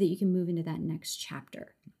so that you can move into that next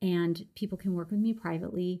chapter. And people can work with me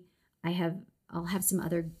privately. I'll have some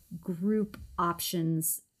other group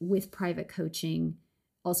options with private coaching.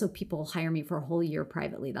 Also, people hire me for a whole year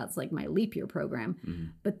privately. That's like my leap year program. Mm-hmm.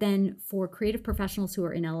 But then for creative professionals who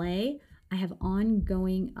are in LA, I have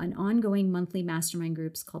ongoing monthly mastermind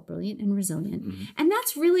groups called Brilliant and Resilient. Mm-hmm. And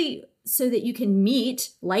that's really so that you can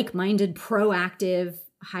meet like-minded, proactive,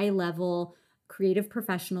 high-level creative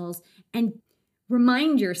professionals and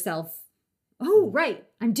remind yourself, oh, right,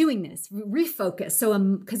 I'm doing this. Refocus. So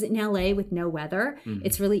because in LA with no weather,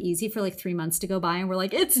 it's really easy for like 3 months to go by and we're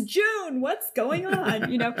like, it's June. What's going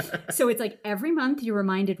on? You know? So it's like every month you're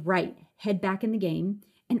reminded, right, head back in the game.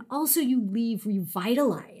 And also you leave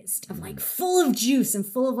revitalized, of like full of juice and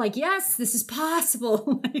full of like, yes, this is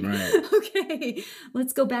possible. Like, Right. Okay,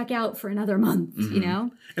 let's go back out for another month, you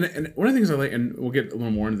know? And one of the things I like, and we'll get a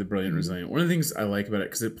little more into the Brilliant Resilient, one of the things I like about it,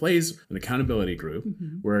 because it plays an accountability group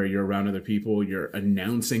where you're around other people, you're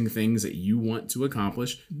announcing things that you want to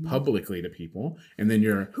accomplish publicly to people, and then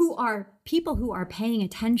you're... Who are people who are paying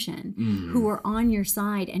attention, who are on your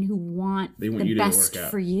side and who want They want the you best to work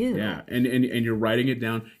out. for you. Yeah, and you're writing it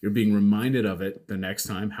down. You're being reminded of it the next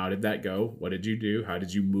time. How did that go? What did you do? How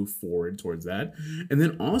did you move forward towards that? And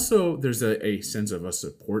then also there's a sense of a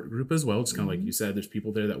support group as well. It's kind of like you said, there's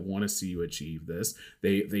people there that want to see you achieve this.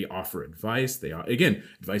 They offer advice.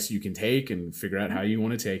 Advice you can take and figure out how you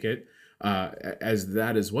want to take it. As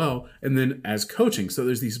that as well, and then as coaching. So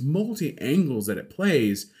there's these multi angles that it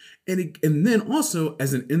plays, and then also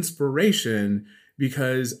as an inspiration,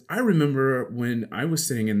 because I remember when I was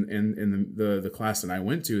sitting in the class that I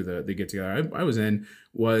went to, the get together I was in,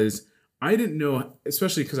 I didn't know,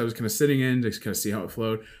 especially because I was kind of sitting in to kind of see how it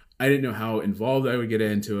flowed. I didn't know how involved I would get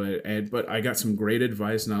into it, but I got some great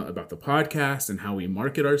advice now about the podcast and how we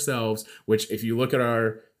market ourselves. Which, if you look at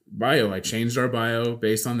our bio, I changed our bio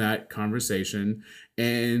based on that conversation,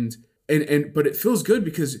 and but it feels good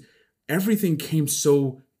because everything came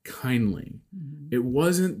so kindly. It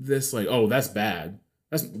wasn't this like, oh, that's bad,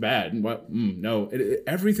 what? No,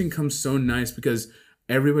 everything comes so nice because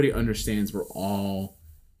everybody understands we're all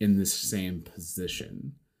in the same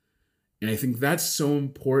position. And I think that's so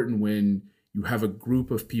important when you have a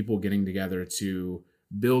group of people getting together to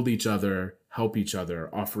build each other, help each other,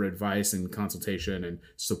 offer advice and consultation and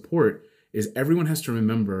support, is everyone has to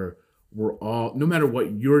remember we're all, no matter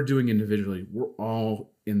what you're doing individually, we're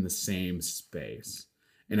all in the same space.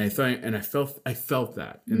 And I felt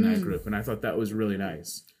that in that group. And I thought that was really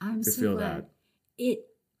nice to feel glad. that.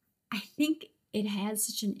 I think it has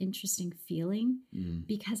such an interesting feeling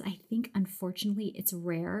because I think, unfortunately, it's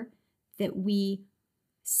rare that we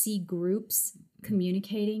see groups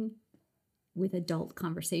communicating with adult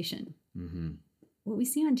conversation. What we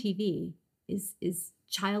see on TV is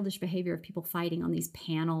childish behavior of people fighting on these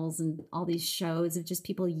panels and all these shows of just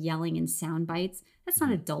people yelling in sound bites. That's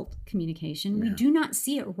not adult communication. We do not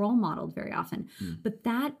see it role modeled very often. But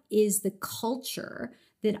that is the culture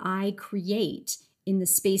that I create in the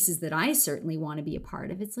spaces that I certainly want to be a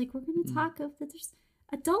part of. It's like, we're going to talk of that there's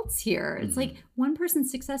adults here. It's like one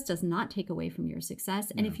person's success does not take away from your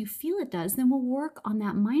success. And if you feel it does, then we'll work on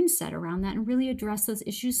that mindset around that and really address those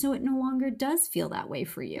issues so it no longer does feel that way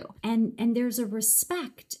for you. And there's a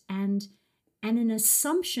respect and an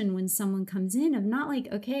assumption when someone comes in of not like,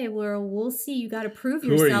 okay, well, we'll see, you got to prove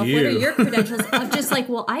yourself. What are your credentials? Of just like,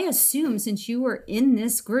 well, I assume since you were in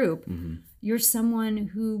this group, you're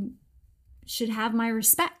someone who should have my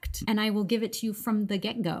respect and I will give it to you from the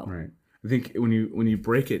get-go. Right. I think when you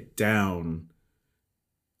break it down,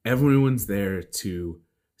 everyone's there to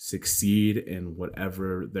succeed in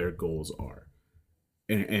whatever their goals are.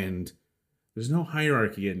 And there's no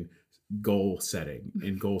hierarchy in goal setting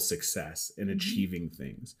and goal success and achieving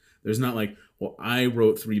things. There's not like, well, I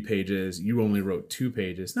wrote 3 pages, you only wrote 2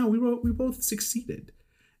 pages. No, we both succeeded.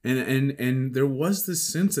 And there was this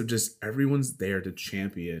sense of just everyone's there to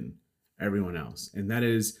champion everyone else. And that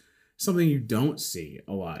is something you don't see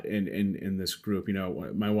a lot in this group. You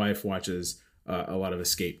know, my wife watches a lot of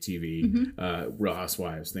Escape TV, Real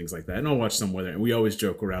Housewives, things like that. And I'll watch some with her. And we always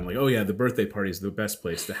joke around like, oh yeah, the birthday party is the best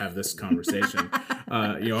place to have this conversation.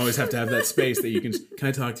 You always have to have that space that you can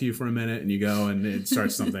I talk to you for a minute, and you go and it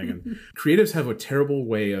starts something. And creatives have a terrible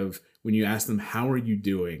way of, when you ask them, how are you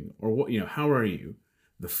doing? Or what, how are you?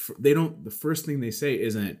 The first thing they say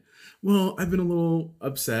isn't, well, I've been a little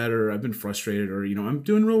upset, or I've been frustrated, or, I'm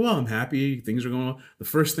doing real well. I'm happy. Things are going well. The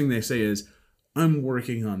first thing they say is, I'm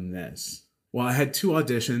working on this. Well, I had 2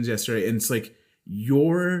 auditions yesterday, and it's like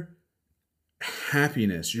your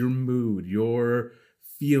happiness, your mood, your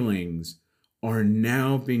feelings are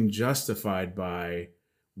now being justified by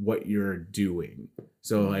what you're doing.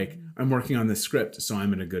 So like, I'm working on this script, so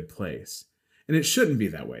I'm in a good place. And it shouldn't be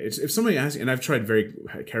that way. If somebody asks, and I've tried very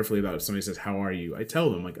carefully about if somebody says, how are you? I tell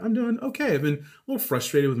them, like, I'm doing okay. I've been a little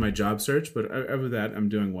frustrated with my job search, but other than that, I'm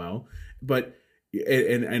doing well. But,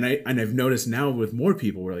 and I've noticed now with more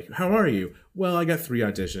people, we're like, how are you? Well, I got 3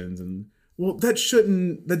 auditions. And well,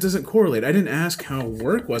 that doesn't correlate. I didn't ask how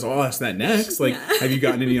work was. I'll ask that next. Like, have you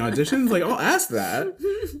gotten any auditions? Like, I'll ask that.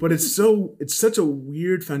 But it's such a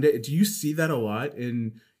weird foundation. Do you see that a lot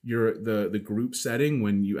in the group setting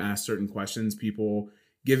when you ask certain questions, people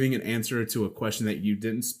giving an answer to a question that you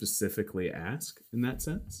didn't specifically ask in that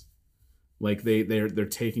sense? Like they're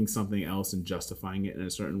taking something else and justifying it in a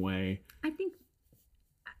certain way.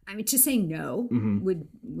 I mean, to say no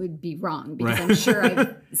would be wrong, because I'm sure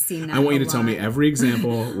I've seen that. I want you to tell me every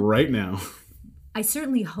example right now. I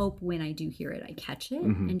certainly hope when I do hear it, I catch it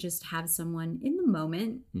and just have someone in the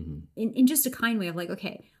moment in just a kind way of like,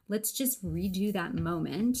 okay, let's just redo that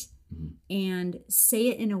moment and say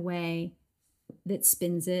it in a way that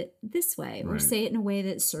spins it this way, or say it in a way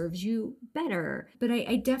that serves you better. But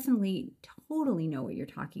I definitely totally know what you're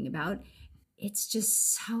talking about. It's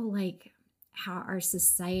just so like how our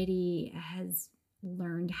society has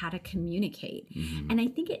learned how to communicate. And I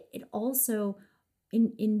think it also,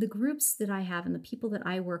 in the groups that I have and the people that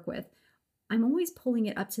I work with, I'm always pulling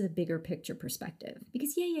it up to the bigger picture perspective,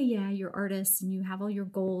 because you're artists and you have all your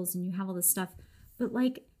goals and you have all this stuff, but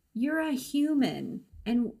like, you're a human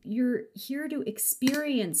and you're here to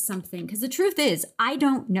experience something. Because the truth is, I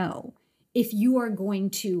don't know if you are going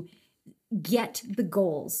to get the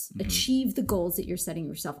goals, achieve the goals that you're setting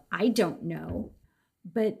yourself. I don't know.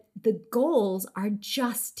 But the goals are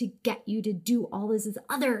just to get you to do all this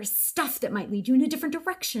other stuff that might lead you in a different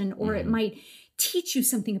direction, or it might teach you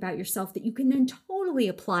something about yourself that you can then totally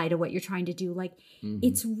apply to what you're trying to do. Like,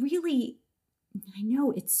 it's really, I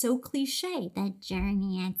know it's so cliche, the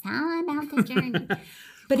journey, it's all about the journey.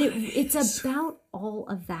 But it's about all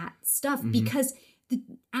of that stuff, because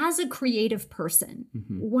as a creative person,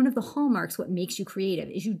 one of the hallmarks, what makes you creative,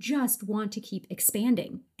 is you just want to keep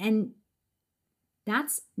expanding. And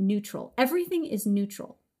that's neutral. Everything is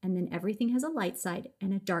neutral. And then everything has a light side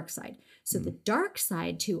and a dark side. So the dark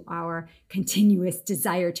side to our continuous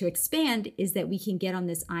desire to expand is that we can get on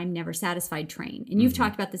this I'm never satisfied train. And you've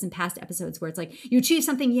talked about this in past episodes where it's like, you achieve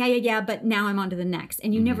something, but now I'm on to the next.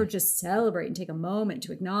 And you never just celebrate and take a moment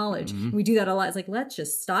to acknowledge. We do that a lot. It's like, let's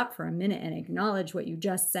just stop for a minute and acknowledge what you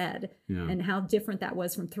just said and how different that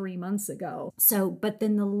was from 3 months ago. So, but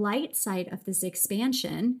then the light side of this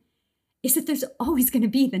expansion is that there's always going to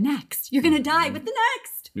be the next. You're going to die with the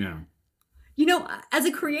next. Yeah. You know, as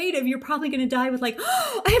a creative, you're probably going to die with like,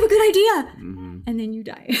 oh, I have a good idea. And then you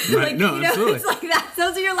die. Right. Absolutely. It's like that.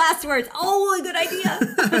 Those are your last words. Oh, a good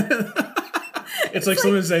idea. It's like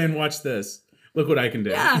someone saying, watch this. Look what I can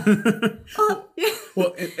do. Yeah.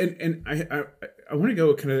 Well, and I want to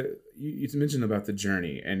go kind of, you mentioned about the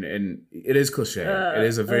journey, and it is cliche. It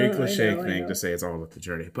is a very cliche thing to say it's all about the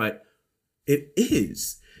journey, but it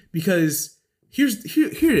is. Because here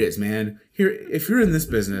it is, man. If you're in this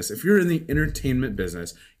business, if you're in the entertainment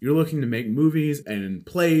business, you're looking to make movies and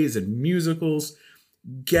plays and musicals,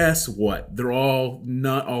 guess what?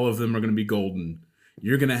 Not all of them are going to be golden.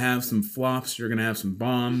 You're going to have some flops. You're going to have some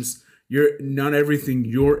bombs. Not everything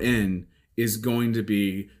you're in is going to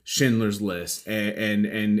be Schindler's List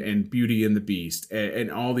and Beauty and the Beast and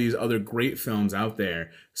all these other great films out there.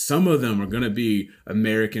 Some of them are going to be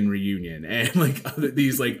American Reunion and like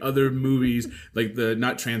these other movies, like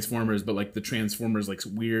not Transformers, but like the Transformers, like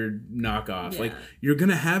weird knockoff. Like, you're going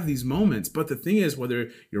to have these moments. But the thing is, whether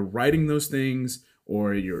you're writing those things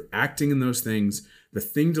or you're acting in those things, the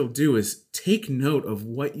thing to do is take note of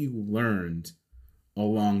what you learned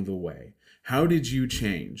along the way. How did you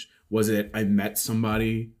change? Was it I met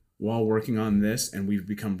somebody while working on this and we've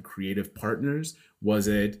become creative partners? Was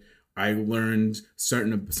it I learned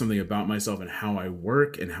something about myself and how I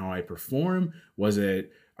work and how I perform? Was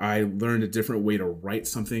it I learned a different way to write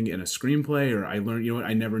something in a screenplay? Or I learned,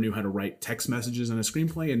 I never knew how to write text messages in a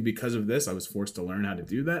screenplay, and because of this, I was forced to learn how to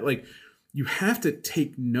do that. Like, you have to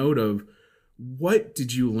take note of what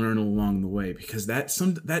did you learn along the way, because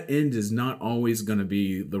that end is not always going to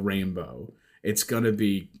be the rainbow. It's going to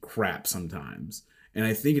be crap sometimes. And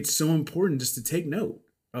I think it's so important just to take note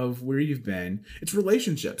of where you've been. It's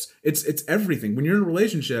relationships. It's everything. When you're in a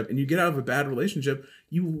relationship and you get out of a bad relationship,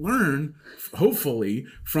 you learn, hopefully,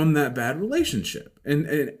 from that bad relationship.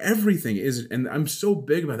 And everything is, and I'm so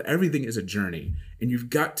big about it, everything is a journey. And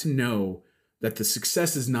you've got to know that the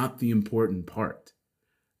success is not the important part.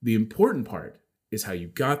 The important part is how you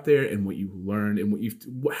got there and what you learned and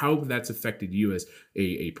how that's affected you as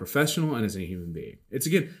a professional and as a human being. It's,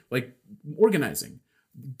 again, like organizing.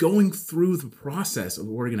 going through the process of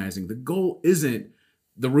organizing, the goal isn't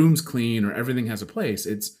the room's clean or everything has a place.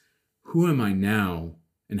 It's who am I now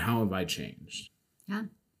and how have I changed? Yeah.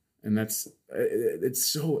 And that's,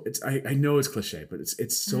 I know it's cliche, but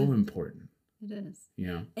it's so important. It is.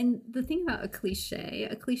 Yeah. And the thing about a cliche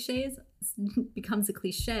becomes a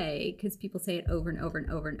cliche because people say it over and over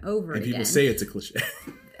and over and over And again. people say it's a cliche.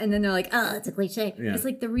 And then they're like, oh, it's a cliche. Yeah. It's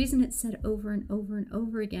like the reason it's said over and over and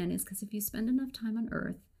over again is because if you spend enough time on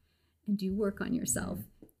Earth and do work on yourself,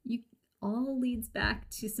 you all leads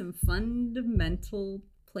back to some fundamental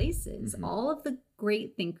places. Mm-hmm. All of the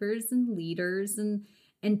great thinkers and leaders and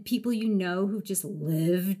people you know who've just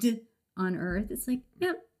lived on Earth, it's like,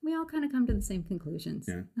 yeah, we all kind of come to the same conclusions.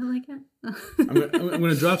 Yeah. I like it. I'm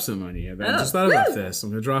going to drop some on you. I just thought about this. I'm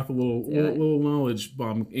going to drop a little knowledge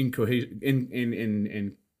bomb in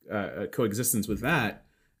coexistence with that.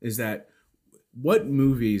 Is that what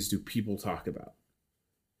movies do people talk about?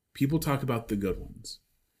 People talk about the good ones.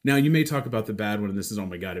 Now, you may talk about the bad one, and this is, oh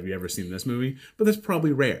my God, have you ever seen this movie? But that's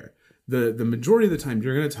probably rare. The majority of the time,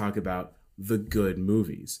 you're going to talk about the good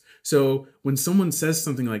movies. So when someone says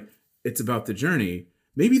something like, it's about the journey,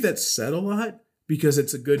 maybe that's said a lot because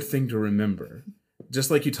it's a good thing to remember. Just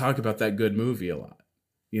like you talk about that good movie a lot.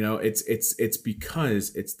 You know, it's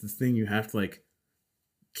because it's the thing you have to like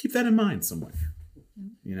keep that in mind somewhere.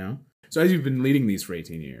 You know? So as you've been leading these for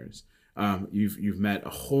 18 years, you've met a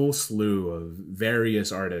whole slew of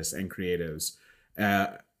various artists and creatives.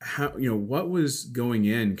 What was going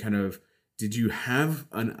in kind of, did you have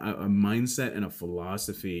a mindset and a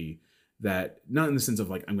philosophy that, not in the sense of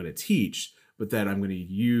like, I'm going to teach, but that I'm going to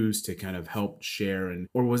use to kind of help share?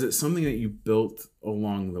 Or was it something that you built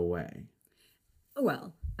along the way?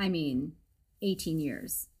 Well, I mean, 18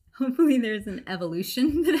 years. Hopefully there's an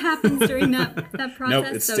evolution that happens during that process. Nope,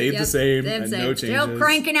 it stayed the same. And no changes. Still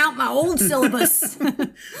cranking out my old syllabus. I'm going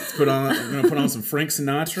to put on some Frank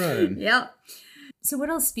Sinatra. And... Yep. So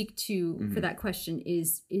what I'll speak to for that question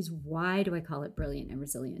is why do I call it brilliant and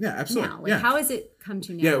resilient? Yeah, absolutely. Now? How has it come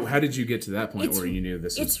to now? Yeah, how did you get to that point where you knew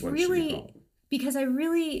this is what it should be called? Because I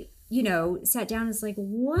really, sat down and was like,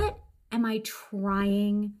 what am I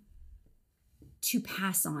trying to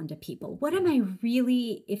pass on to people? What am I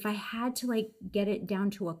really, if I had to like get it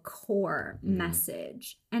down to a core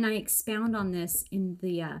message? And I expound on this in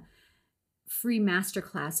the free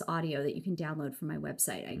masterclass audio that you can download from my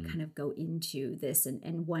website. I kind of go into this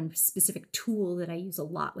and one specific tool that I use a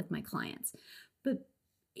lot with my clients. But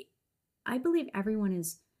I believe everyone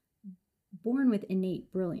is born with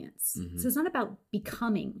innate brilliance. So it's not about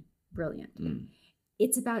becoming brilliant.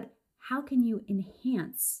 It's about how can you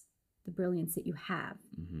enhance the brilliance that you have?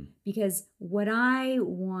 Because what I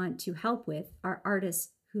want to help with are artists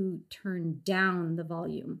who turn down the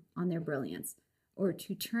volume on their brilliance, or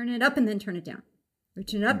to turn it up and then turn it down, or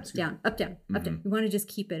turn it up, down, up, down, up, down. You want to just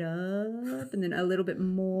keep it up and then a little bit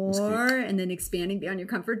more and then expanding beyond your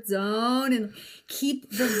comfort zone and keep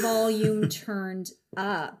the volume turned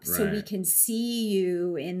up so we can see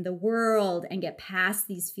you in the world and get past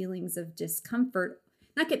these feelings of discomfort.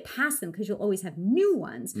 Not get past them because you'll always have new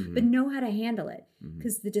ones, but know how to handle it.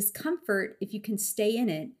 Because the discomfort, if you can stay in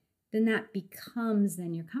it, then that becomes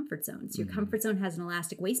then your comfort zone. So your comfort zone has an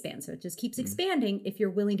elastic waistband. So it just keeps expanding if you're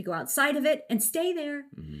willing to go outside of it and stay there.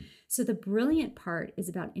 So the brilliant part is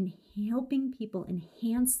about helping people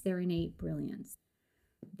enhance their innate brilliance.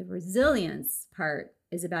 The resilience part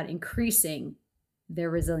is about increasing their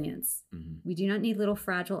resilience. We do not need little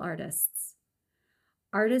fragile artists.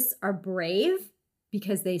 Artists are brave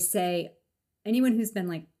because they say, anyone who's been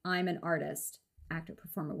like, I'm an artist, actor,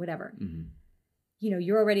 performer, whatever,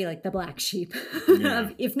 you're already like the black sheep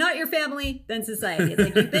of, if not your family, then society. It's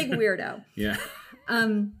like you big weirdo. Yeah.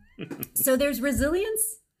 So there's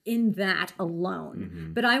resilience in that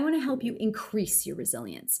alone. But I want to help you increase your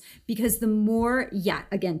resilience because the more,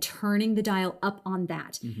 again, turning the dial up on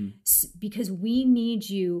that, because we need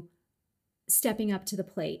you stepping up to the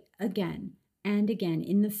plate again and again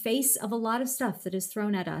in the face of a lot of stuff that is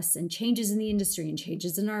thrown at us and changes in the industry and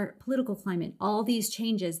changes in our political climate, all these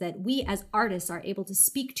changes that we as artists are able to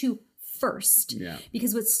speak to first.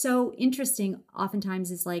 Because what's so interesting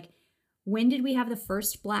oftentimes is like, when did we have the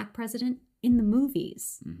first Black president? In the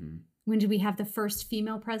movies. When did we have the first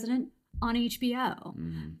female president? On HBO.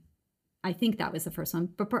 I think that was the first one.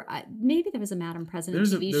 But maybe there was a Madam President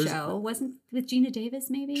TV show. Wasn't with Gina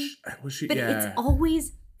Davis maybe? Was she? But it's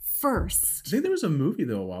always first. I think there was a movie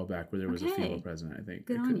though a while back where there was a female president, I think.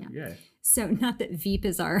 Good on you. Yeah. So not that Veep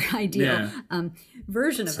is our ideal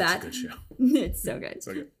version of that. It's a good show. It's so good.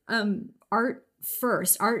 So good. Art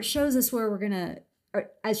first. Art shows us where we're going to or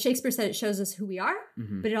as Shakespeare said, it shows us who we are,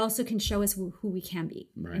 but it also can show us who we can be,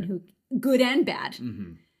 and who good and bad.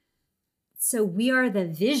 So we are the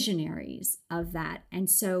visionaries of that. And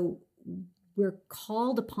so we're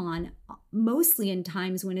called upon mostly in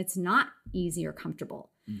times when it's not easy or comfortable.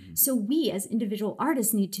 So we as individual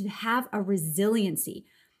artists need to have a resiliency.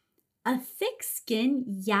 A thick skin,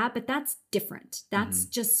 yeah, but that's different. That's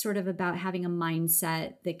just sort of about having a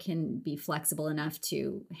mindset that can be flexible enough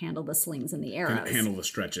to handle the slings and the arrows. Handle the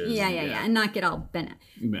stretches. Yeah, and not get all bent.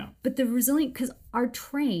 Yeah. But the resilient, because our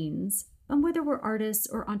trains, and whether we're artists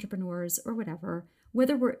or entrepreneurs or whatever,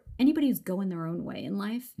 whether we're anybody who's going their own way in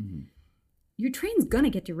life, your train's gonna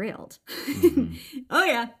get derailed. Oh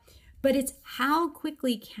yeah. But it's how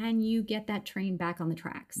quickly can you get that train back on the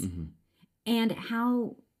tracks? And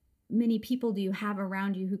how many people do you have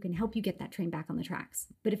around you who can help you get that train back on the tracks?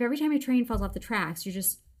 But if every time your train falls off the tracks, you're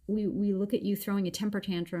just, we look at you throwing a temper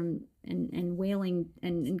tantrum and wailing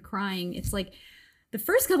and crying, it's like the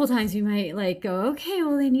first couple times you might like go, okay,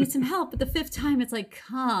 well, they need some help. But the fifth time it's like,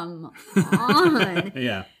 come on.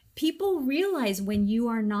 Yeah. People realize when you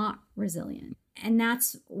are not resilient. And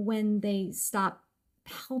that's when they stop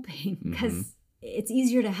helping, because it's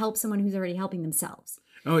easier to help someone who's already helping themselves.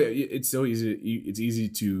 Oh, yeah, it's so easy. It's easy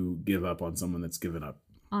to give up on someone that's given up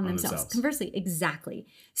on themselves. Conversely, exactly.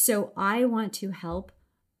 So I want to help.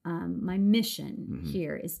 My mission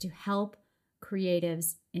here is to help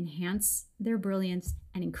creatives enhance their brilliance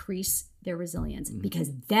and increase their resilience,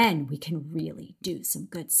 because then we can really do some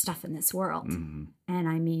good stuff in this world. And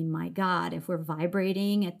I mean, my God, if we're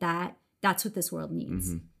vibrating at that, that's what this world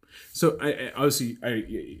needs. So I obviously,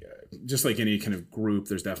 just like any kind of group,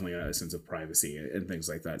 there's definitely a sense of privacy and things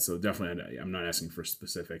like that. So definitely, I'm not asking for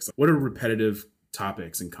specifics. What are repetitive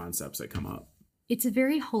topics and concepts that come up? It's a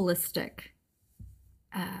very holistic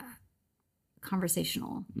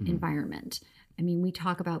conversational environment. I mean, we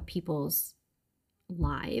talk about people's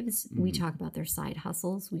lives. We talk about their side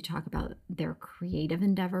hustles. We talk about their creative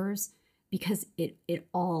endeavors, because it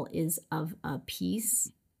all is of a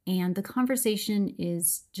piece. And the conversation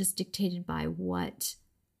is just dictated by what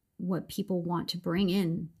people want to bring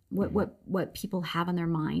in, what people have on their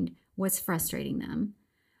mind, what's frustrating them.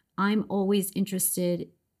 I'm always interested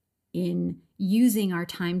in using our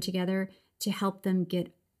time together to help them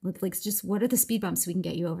get, like, just what are the speed bumps so we can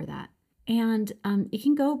get you over that. And it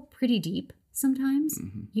can go pretty deep sometimes,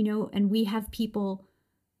 you know, and we have people,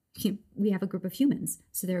 we have a group of humans.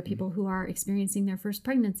 So there are people who are experiencing their first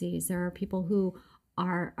pregnancies. There are people who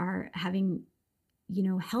are having, you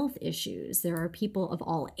know, health issues. There are people of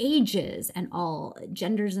all ages and all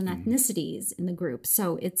genders and ethnicities in the group.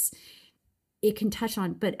 So it can touch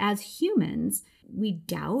on, but as humans, we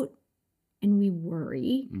doubt and we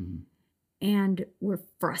worry and we're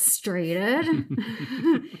frustrated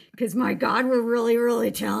because, my God, we're really, really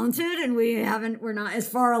talented and we're not as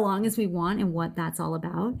far along as we want and what that's all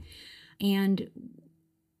about. And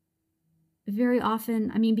very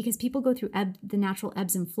often, I mean, because people go through the natural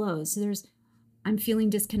ebbs and flows. So I'm feeling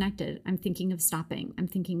disconnected. I'm thinking of stopping. I'm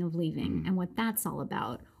thinking of leaving and what that's all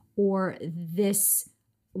about. Or this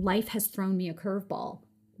life has thrown me a curveball.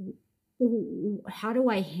 How do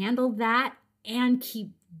I handle that and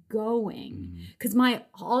keep going? Because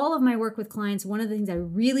all of my work with clients, one of the things I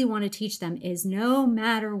really want to teach them is no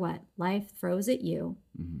matter what life throws at you,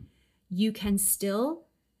 you can still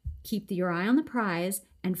keep your eye on the prize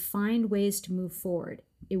and find ways to move forward.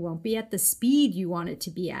 It won't be at the speed you want it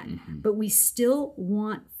to be at, but we still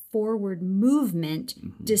want forward movement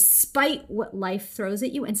despite what life throws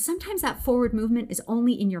at you. And sometimes that forward movement is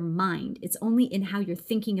only in your mind. It's only in how you're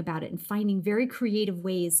thinking about it and finding very creative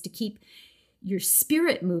ways to keep your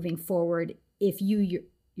spirit moving forward if you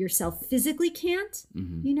yourself physically can't,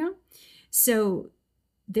 you know? So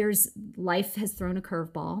life has thrown a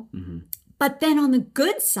curveball. But then on the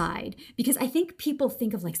good side, because I think people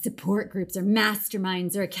think of like support groups or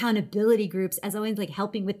masterminds or accountability groups as always like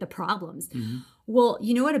helping with the problems. Well,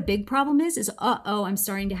 you know what a big problem is I'm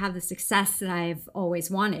starting to have the success that I've always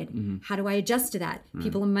wanted. How do I adjust to that?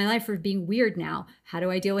 People in my life are being weird now. How do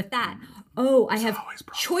I deal with that? I have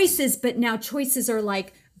choices, but now choices are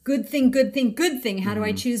like good thing, good thing, good thing. How do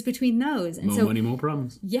I choose between those? And more money, more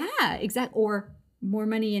problems. Yeah, exactly. Or more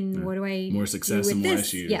money and what do I more success do with and this? more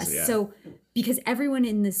issues. Yes. Yeah. So because everyone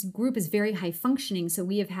in this group is very high functioning, so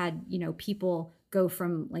we have had, you know, people go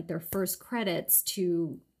from like their first credits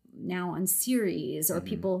to now on series, or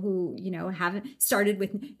people who, you know, haven't started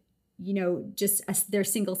with, you know, just their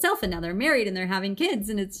single self and now they're married and they're having kids,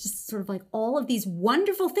 and it's just sort of like all of these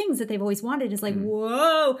wonderful things that they've always wanted is like,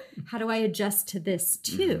 whoa, how do I adjust to this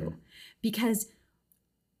too? Because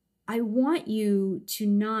I want you to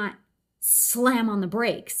not slam on the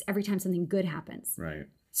brakes every time something good happens. Right.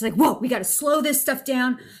 It's like, whoa, we got to slow this stuff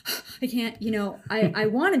down. I can't, I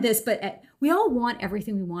wanted this, but we all want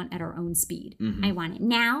everything we want at our own speed. Mm-hmm. I want it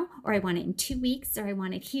now, or I want it in 2 weeks, or I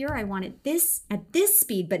want it here. I want it at this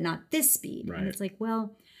speed, but not this speed. Right. And it's like,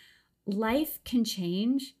 well, life can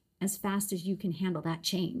change as fast as you can handle that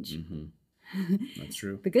change. Mm-hmm. That's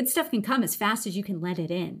true. The good stuff can come as fast as you can let it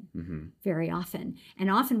in, Mm-hmm. very often. And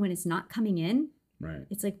often when it's not coming in, Right.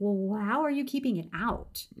 it's like, well, how are you keeping it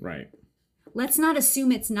out? Right. Let's not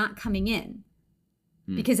assume it's not coming in,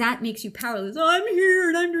 because that makes you powerless. Oh, I'm here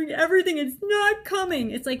and I'm doing everything. It's not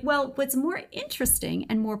coming. It's like, well, what's more interesting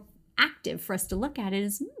and more active for us to look at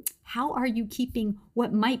is how are you keeping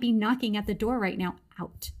what might be knocking at the door right now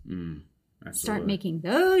out? Start making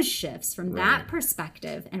those shifts from that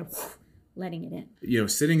perspective and letting it in.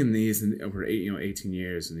 Sitting in these over 18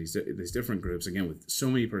 years in these different groups, again, with so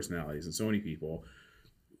many personalities and so many people,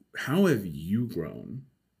 how have you grown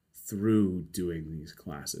through doing these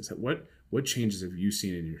classes? What changes have you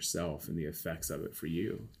seen in yourself and the effects of it for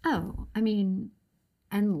you? Oh, I mean,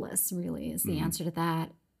 endless really is the answer to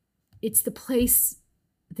that. It's the place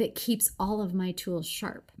that keeps all of my tools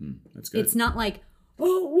sharp. That's good. It's not like,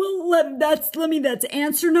 oh, well, that's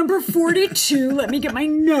answer number 42. Let me get my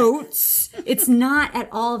notes. It's not at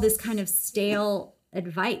all this kind of stale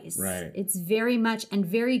advice. Right. It's very much and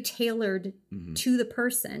very tailored to the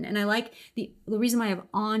person. And I like the reason why I have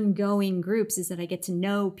ongoing groups is that I get to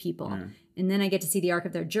know people. Yeah. And then I get to see the arc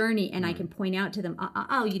of their journey, and I can point out to them,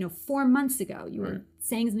 4 months ago, you were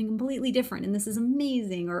saying something completely different, and this is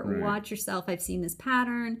amazing. Or watch yourself, I've seen this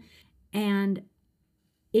pattern. And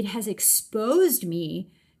it has exposed me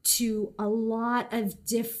to a lot of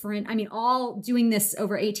different, all doing this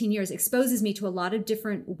over 18 years exposes me to a lot of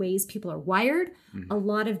different ways people are wired, a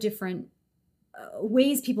lot of different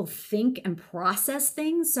ways people think and process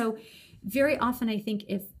things. So very often I think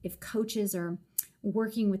if coaches are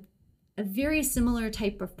working with a very similar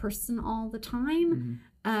type of person all the time,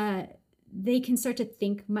 they can start to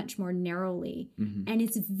think much more narrowly. And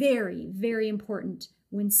it's very, very important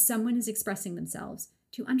when someone is expressing themselves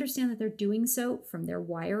to understand that they're doing so from their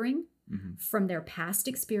wiring, from their past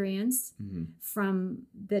experience, from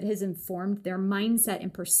that has informed their mindset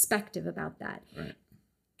and perspective about that. Right.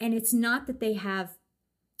 And it's not that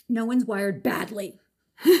no one's wired badly.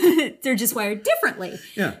 They're just wired differently.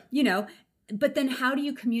 Yeah. But then how do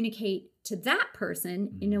you communicate to that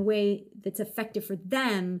person in a way that's effective for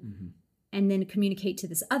them, and then communicate to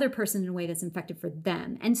this other person in a way that's effective for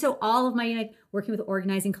them? And so all of my working with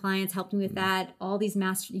organizing clients helped me with that. All these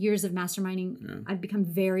years of masterminding, I've become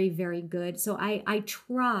very, very good. So I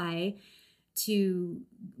try to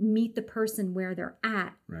meet the person where they're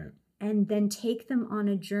at. Right. And then take them on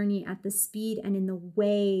a journey at the speed and in the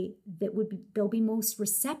way that they'll be most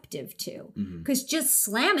receptive to. Because just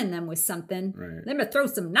slamming them with something, let me throw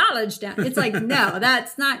some knowledge down. It's like, no,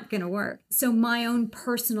 that's not going to work. So my own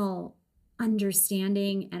personal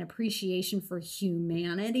understanding and appreciation for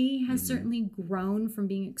humanity has certainly grown from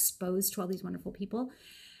being exposed to all these wonderful people.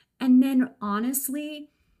 And then honestly,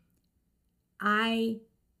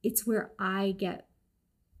 it's where I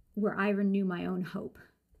renew my own hope.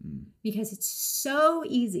 Because it's so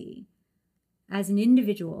easy as an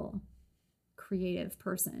individual creative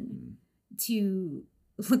person to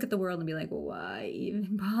look at the world and be like, well, why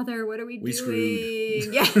even bother? What are we doing?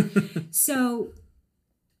 Screwed. Yeah. So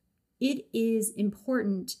it is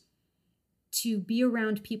important to be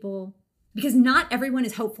around people because not everyone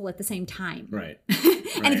is hopeful at the same time. Right.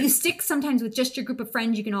 And if you stick sometimes with just your group of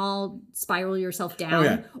friends, you can all spiral yourself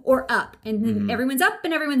down or up. And then everyone's up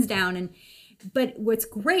and everyone's down. But what's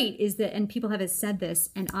great is that, and people have said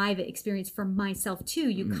this, and I've experienced for myself too,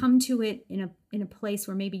 you come to it in a place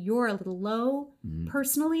where maybe you're a little low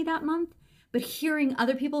personally that month, but hearing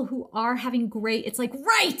other people who are having great, it's like,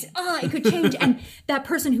 it could change. And that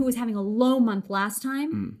person who was having a low month last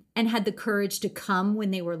time and had the courage to come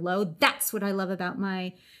when they were low, that's what I love about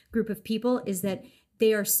my group of people, is that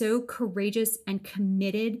they are so courageous and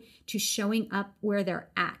committed to showing up where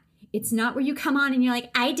they're at. It's not where you come on and you're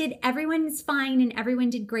like, everyone's fine and everyone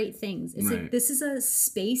did great things. It's like, this is a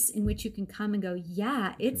space in which you can come and go,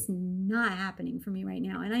 yeah, it's not happening for me right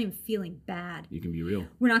now. And I am feeling bad. You can be real.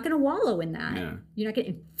 We're not going to wallow in that. Yeah. You're not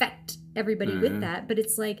going to infect everybody with that. But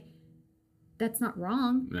it's like, that's not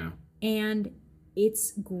wrong. No. And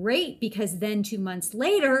it's great because then 2 months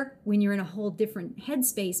later, when you're in a whole different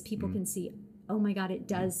headspace, people can see, oh my God, it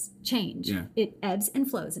does change. Yeah. It ebbs and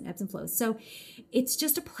flows and ebbs and flows. So it's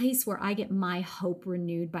just a place where I get my hope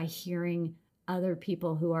renewed by hearing other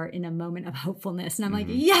people who are in a moment of hopefulness. And I'm like,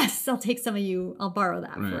 yes, I'll take some of you. I'll borrow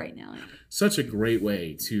that for right now. Such a great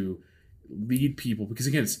way to lead people, because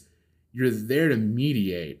again, you're there to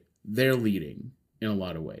mediate their leading in a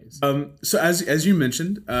lot of ways. So as you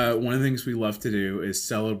mentioned, one of the things we love to do is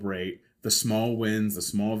celebrate the small wins, the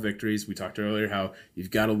small victories. We talked earlier how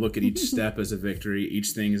you've got to look at each step as a victory, each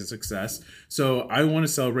thing is a success. So I want to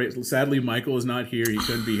celebrate. Sadly, Michael is not here. He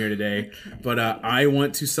couldn't be here today. Okay. But I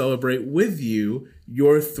want to celebrate with you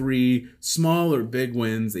your 3 small or big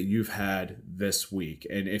wins that you've had this week.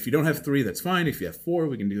 And if you don't have 3, that's fine. If you have 4,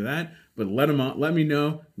 we can do that. But let me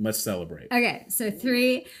know. Let's celebrate. Okay, so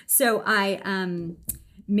 3. So I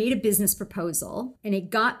made a business proposal, and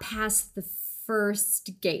it got past the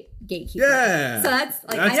first gatekeeper. Yeah. So that's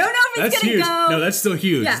I don't know if it's going to go. No, that's still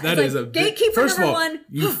huge. Yeah, that is a gatekeeper first number of all, 1.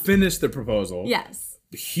 You finished the proposal. Yes.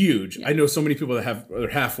 Huge. Yeah. I know so many people that are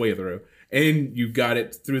halfway through, and you got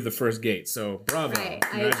it through the first gate. So bravo. Right.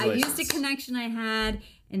 I used a connection I had,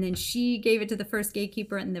 and then she gave it to the first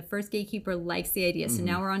gatekeeper, and the first gatekeeper likes the idea. So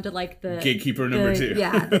now we're on to like the gatekeeper number 2.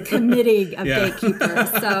 Yeah, the committee of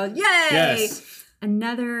gatekeepers. So yay! Yes.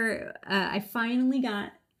 Another. I finally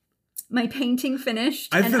got my painting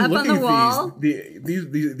finished I've and been up looking on the at wall.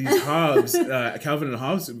 These Hobbes, Calvin and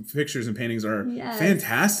Hobbes pictures and paintings are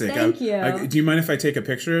fantastic. Thank you. Do you mind if I take a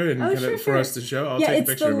picture and sure. for us to show? I'll take a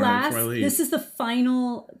picture before I leave. This is the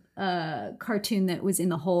final cartoon that was in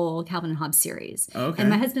the whole Calvin and Hobbes series. Okay. And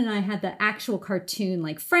my husband and I had the actual cartoon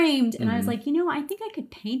like framed, and I was like, I think I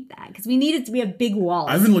could paint that because we have big walls.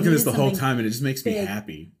 I've been looking at this the whole time, and it just makes me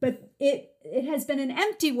happy. But it has been an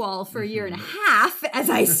empty wall for a year and a half as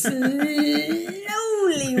I slowly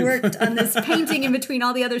worked on this painting in between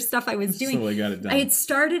all the other stuff I was doing. Slowly got it done. I had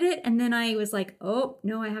started it, and then I was like, oh,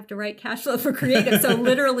 no, I have to write cash flow for creative. So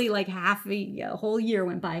literally like half a whole year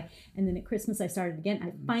went by. And then at Christmas, I started again.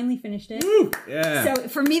 I finally finished it. Woo! Yeah. So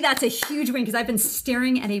for me, that's a huge win because I've been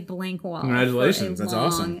staring at a blank wall. Congratulations. For a that's long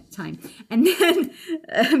awesome. time. And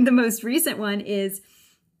then the most recent one is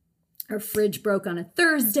our fridge broke on a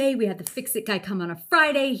Thursday. We had the fix-it guy come on a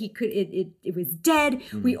Friday. It was dead.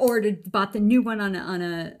 We bought the new one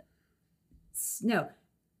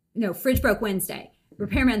fridge broke Wednesday.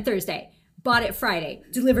 Repairman Thursday. Bought it Friday.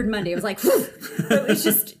 Delivered Monday. It was like, whew. It was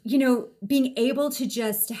just, being able to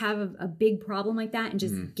just have a big problem like that and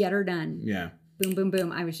just get her done. Yeah. Boom, boom,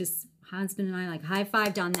 boom. I was just, husband and I like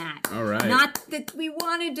high-fived on that. All right. Not that we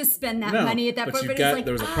wanted to spend that money at that point, but it's like,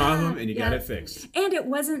 there was a problem and you got it fixed. And it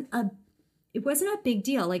wasn't a big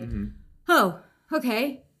deal. Like, oh,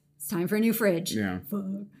 okay, it's time for a new fridge. Yeah.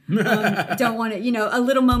 Don't want to, a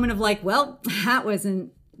little moment of like, well, that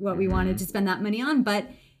wasn't what we wanted to spend that money on, but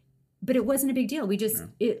it wasn't a big deal. We just,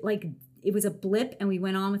 it was a blip and we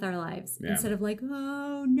went on with our lives instead of like,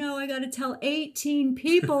 oh no, I got to tell 18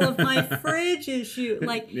 people of my fridge issue.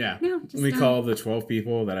 Like, no, just we call the 12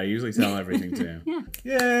 people that I usually tell everything to.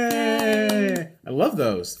 Yay! I love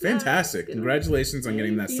those. Fantastic. Congratulations on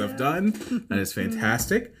getting that stuff done. That is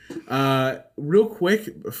fantastic. Real quick,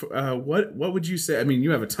 what would you say? I mean,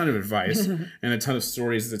 you have a ton of advice and a ton of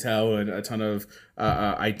stories to tell and a ton of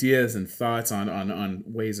ideas and thoughts on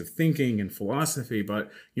ways of thinking and philosophy.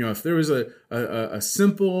 But, if there was a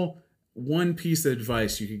simple one piece of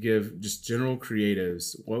advice you could give just general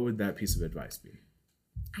creatives, what would that piece of advice be?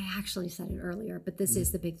 I actually said it earlier, but this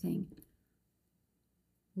is the big thing.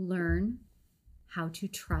 Learn how to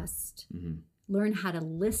trust. Learn how to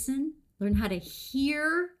listen. Learn how to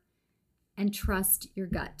hear and trust your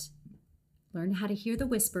gut. Learn how to hear the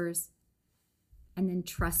whispers and then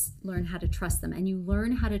learn how to trust them. And you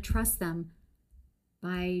learn how to trust them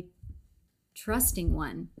by trusting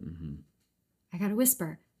one. I got a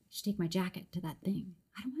whisper. Just take my jacket to that thing.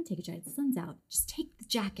 I don't want to take a jacket. The sun's out. Just take the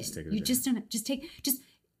jacket. Just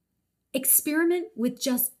experiment with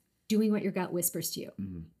just doing what your gut whispers to you.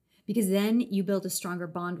 Because then you build a stronger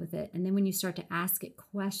bond with it. And then when you start to ask it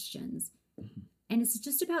questions, and it's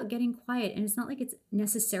just about getting quiet. And it's not like it's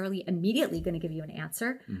necessarily immediately going to give you an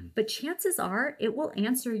answer, but chances are it will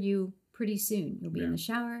answer you pretty soon. You'll be in the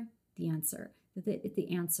shower, the answer.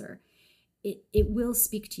 It will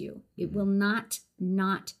speak to you. It will not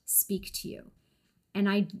speak to you.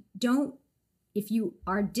 And if you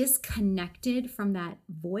are disconnected from that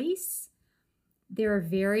voice, there are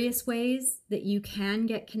various ways that you can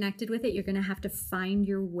get connected with it. You're going to have to find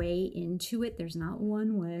your way into it. There's not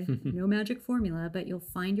one way, no magic formula, but you'll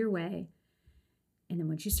find your way. And then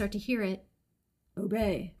once you start to hear it,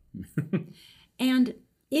 obey. And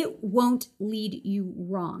it won't lead you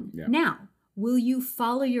wrong. Yeah. Now, will you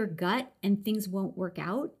follow your gut and things won't work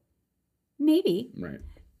out? Maybe. Right.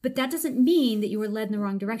 But that doesn't mean that you were led in the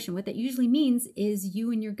wrong direction. What that usually means is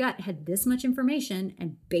you and your gut had this much information,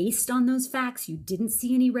 and based on those facts, you didn't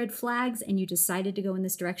see any red flags and you decided to go in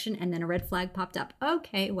this direction, and then a red flag popped up.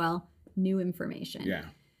 Okay, well, new information. Yeah.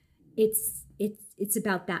 It's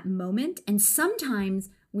about that moment. And sometimes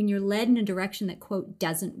when you're led in a direction that, quote,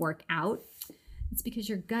 doesn't work out, it's because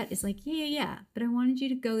your gut is like, yeah, but I wanted you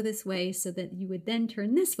to go this way so that you would then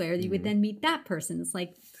turn this way, or you would then meet that person. It's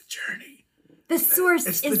like The journey. the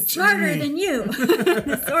source is smarter than you.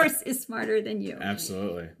 The source is smarter than you.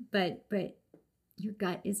 Absolutely. But your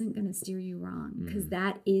gut isn't going to steer you wrong, because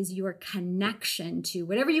that is your connection to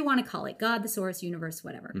whatever you want to call it, God, the source, universe,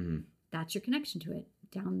 whatever. That's your connection to it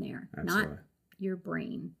down there, Absolutely. not your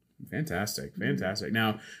brain. Fantastic.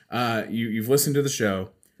 Now, you've listened to the show.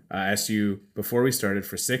 I asked you before we started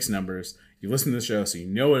for 6 numbers. You listened to the show, so you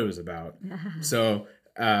know what it was about. So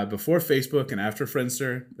before Facebook and after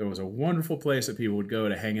Friendster, there was a wonderful place that people would go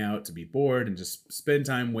to hang out, to be bored, and just spend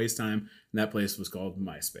time, waste time. And that place was called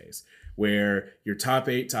MySpace, where your top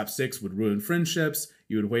 8, top 6 would ruin friendships.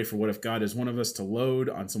 You would wait for What If God Is One of Us to load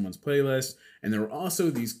on someone's playlist. And there were also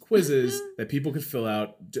these quizzes that people could fill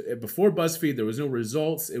out. Before BuzzFeed, there was no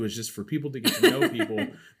results. It was just for people to get to know people.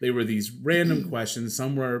 They were these random questions.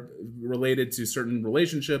 Some were related to certain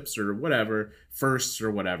relationships or whatever, firsts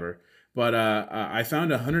or whatever. But I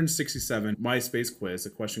found 167 MySpace quiz, a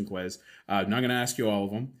question quiz. I'm not going to ask you all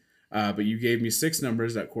of them. But you gave me 6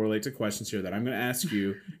 numbers that correlate to questions here that I'm going to ask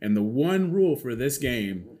you. And the one rule for this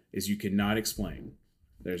game is you cannot explain.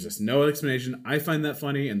 There's just no explanation. I find that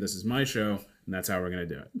funny, and this is my show, and that's how we're going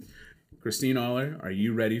to do it. Christine Aller, are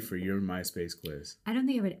you ready for your MySpace quiz? I don't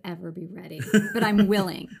think I would ever be ready, but I'm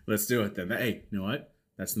willing. Let's do it then. Hey, you know what?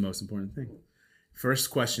 That's the most important thing.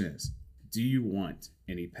 First question is, do you want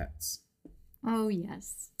any pets? Oh,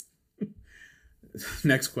 yes.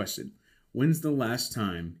 Next question. When's the last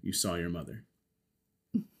time you saw your mother?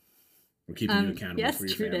 We're keeping you accountable for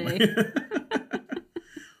your family.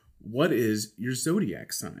 What is your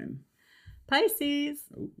zodiac sign? Pisces.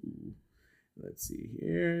 Oh, let's see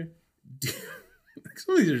here.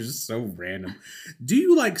 Some of these are just so random. Do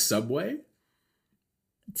you like Subway?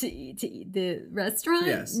 To eat the restaurant?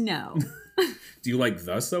 Yes. No. Do you like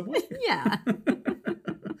the Subway? Yeah.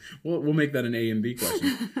 We'll make that an A and B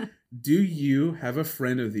question. Do you have a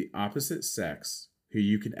friend of the opposite sex who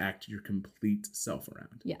you can act your complete self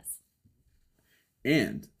around? Yes.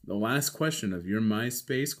 And the last question of your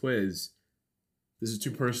MySpace quiz. This is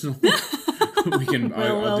too personal. We can.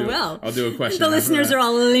 I'll do a question. The listeners are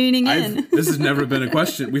all leaning in. This has never been a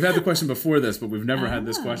question. We've had the question before this, but we've never had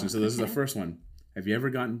this question. So this is the first one. Have you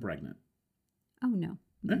ever gotten pregnant? Oh, no.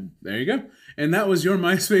 Yeah, there you go. And that was your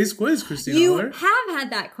MySpace quiz, Christine You Aller. have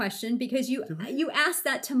had that question because you asked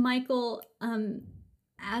that to Michael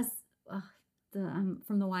as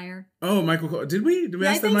from The Wire. Oh, Michael. Did we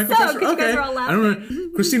ask that think Michael so, question? 'cause you Okay. guys are all I don't know.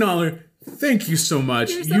 Christine Aller, thank you so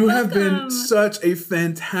much. You're so You have been welcome. such a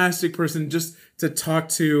fantastic person just to talk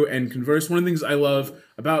to and converse. One of the things I love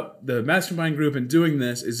about the mastermind group and doing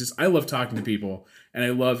this is just I love talking to people, and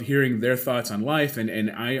I love hearing their thoughts on life, and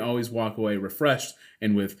I always walk away refreshed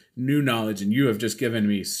and with new knowledge, and you have just given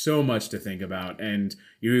me so much to think about, and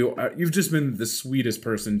you've just been the sweetest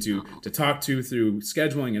person to talk to through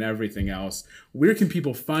scheduling and everything else. Where can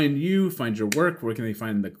people find you, find your work? Where can they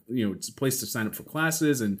find it's a place to sign up for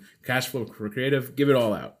classes and cash flow for creative? Give it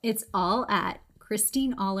all out. It's all at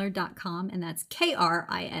ChristineOller.com, and that's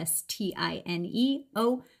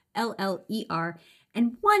KristineOller.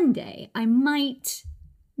 And one day I might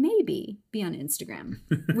maybe be on Instagram,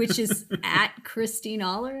 which is at Christine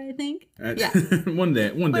Aller, I think. Yeah. One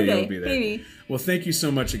day you'll be there. Maybe. Well, thank you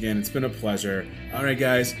so much again. It's been a pleasure. All right,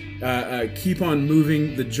 guys, keep on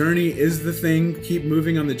moving. The journey is the thing. Keep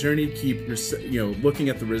moving on the journey. Keep looking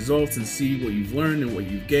at the results and see what you've learned and what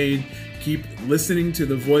you've gained. Keep listening to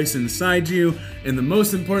the voice inside you. And the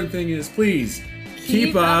most important thing is, please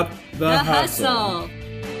keep up the hustle.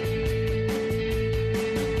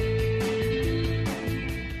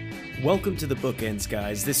 Welcome to the Bookends,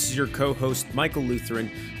 guys. This is your co-host, Michael Lutheran.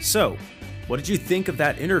 So, what did you think of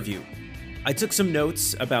that interview? I took some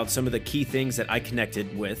notes about some of the key things that I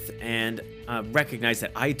connected with and recognized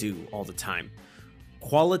that I do all the time.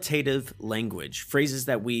 Qualitative language, phrases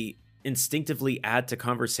that we instinctively add to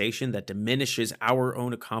conversation that diminishes our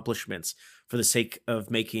own accomplishments for the sake of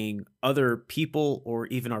making other people or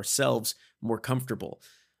even ourselves more comfortable.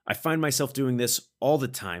 I find myself doing this all the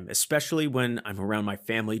time, especially when I'm around my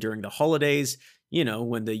family during the holidays,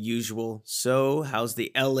 when the usual, so how's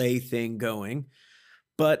the LA thing going?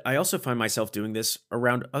 But I also find myself doing this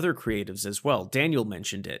around other creatives as well. Daniel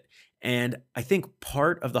mentioned it. And I think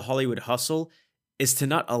part of the Hollywood hustle is to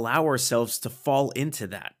not allow ourselves to fall into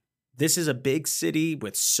that. This is a big city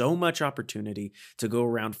with so much opportunity to go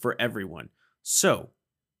around for everyone. So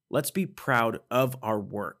let's be proud of our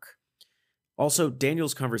work. Also,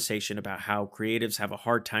 Daniel's conversation about how creatives have a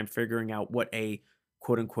hard time figuring out what a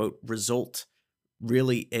quote unquote result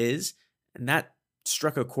really is, and that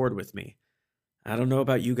struck a chord with me. I don't know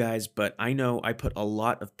about you guys, but I know I put a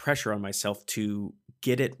lot of pressure on myself to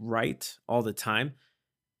get it right all the time,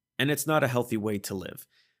 and it's not a healthy way to live.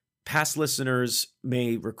 Past listeners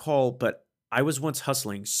may recall, but I was once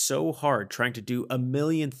hustling so hard trying to do a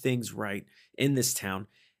million things right in this town,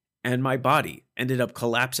 and my body ended up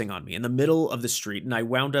collapsing on me in the middle of the street, and I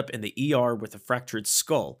wound up in the ER with a fractured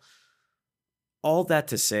skull. All that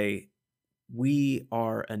to say, we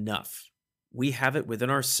are enough. We have it within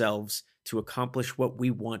ourselves to accomplish what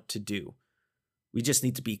we want to do. We just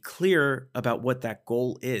need to be clear about what that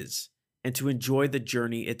goal is and to enjoy the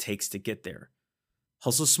journey it takes to get there.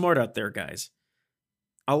 Hustle smart out there, guys.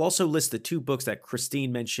 I'll also list the 2 books that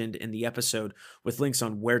Christine mentioned in the episode with links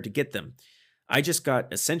on where to get them. I just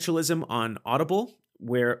got Essentialism on Audible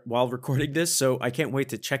while recording this, so I can't wait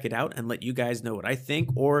to check it out and let you guys know what I think,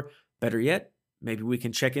 or better yet, maybe we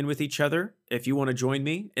can check in with each other if you want to join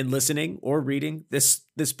me in listening or reading this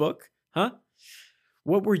book, huh?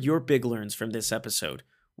 What were your big learns from this episode?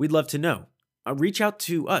 We'd love to know. Reach out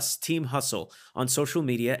to us, Team Hustle, on social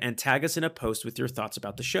media and tag us in a post with your thoughts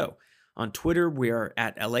about the show. On Twitter, we are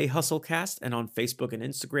at LA Hustlecast, and on Facebook and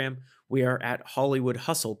Instagram, we are at Hollywood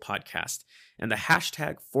Hustle Podcast. And the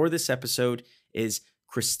hashtag for this episode is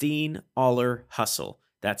Christine Oller Hustle.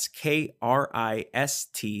 That's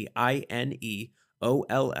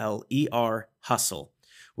KRISTINEOLLER Hustle.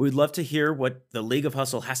 We'd love to hear what the League of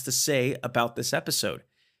Hustle has to say about this episode.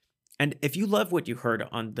 And if you love what you heard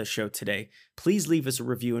on the show today, please leave us a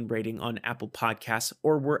review and rating on Apple Podcasts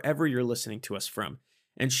or wherever you're listening to us from.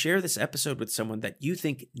 And share this episode with someone that you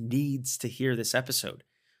think needs to hear this episode.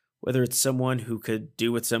 Whether it's someone who could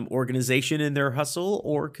do with some organization in their hustle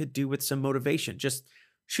or could do with some motivation, just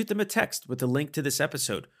shoot them a text with a link to this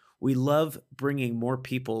episode. We love bringing more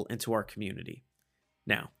people into our community.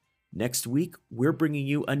 Now, next week, we're bringing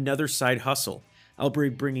you another side hustle. I'll be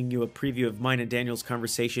bringing you a preview of mine and Daniel's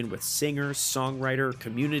conversation with singer, songwriter,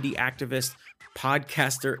 community activist,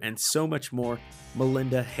 podcaster, and so much more,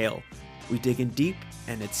 Melinda Hale. We dig in deep,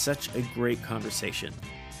 and it's such a great conversation.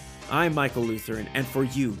 I'm Michael Lutheran, and for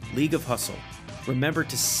you, League of Hustle, remember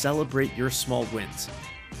to celebrate your small wins.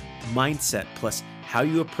 Mindset plus how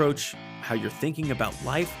you approach how you're thinking about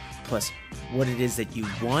life plus what it is that you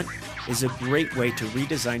want is a great way to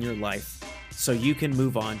redesign your life so you can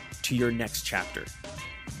move on to your next chapter.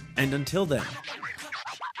 And until then,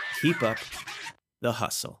 keep up the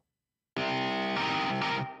hustle.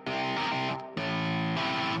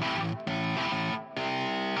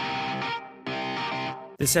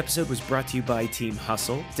 This episode was brought to you by Team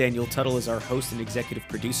Hustle. Daniel Tuttle is our host and executive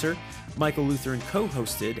producer. Michael Lutheran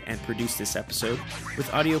co-hosted and produced this episode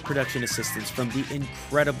with audio production assistance from the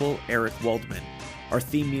incredible Eric Waldman. Our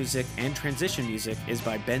theme music and transition music is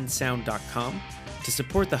by bensound.com. To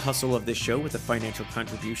support the hustle of this show with a financial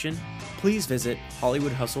contribution, please visit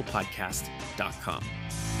HollywoodHustlePodcast.com.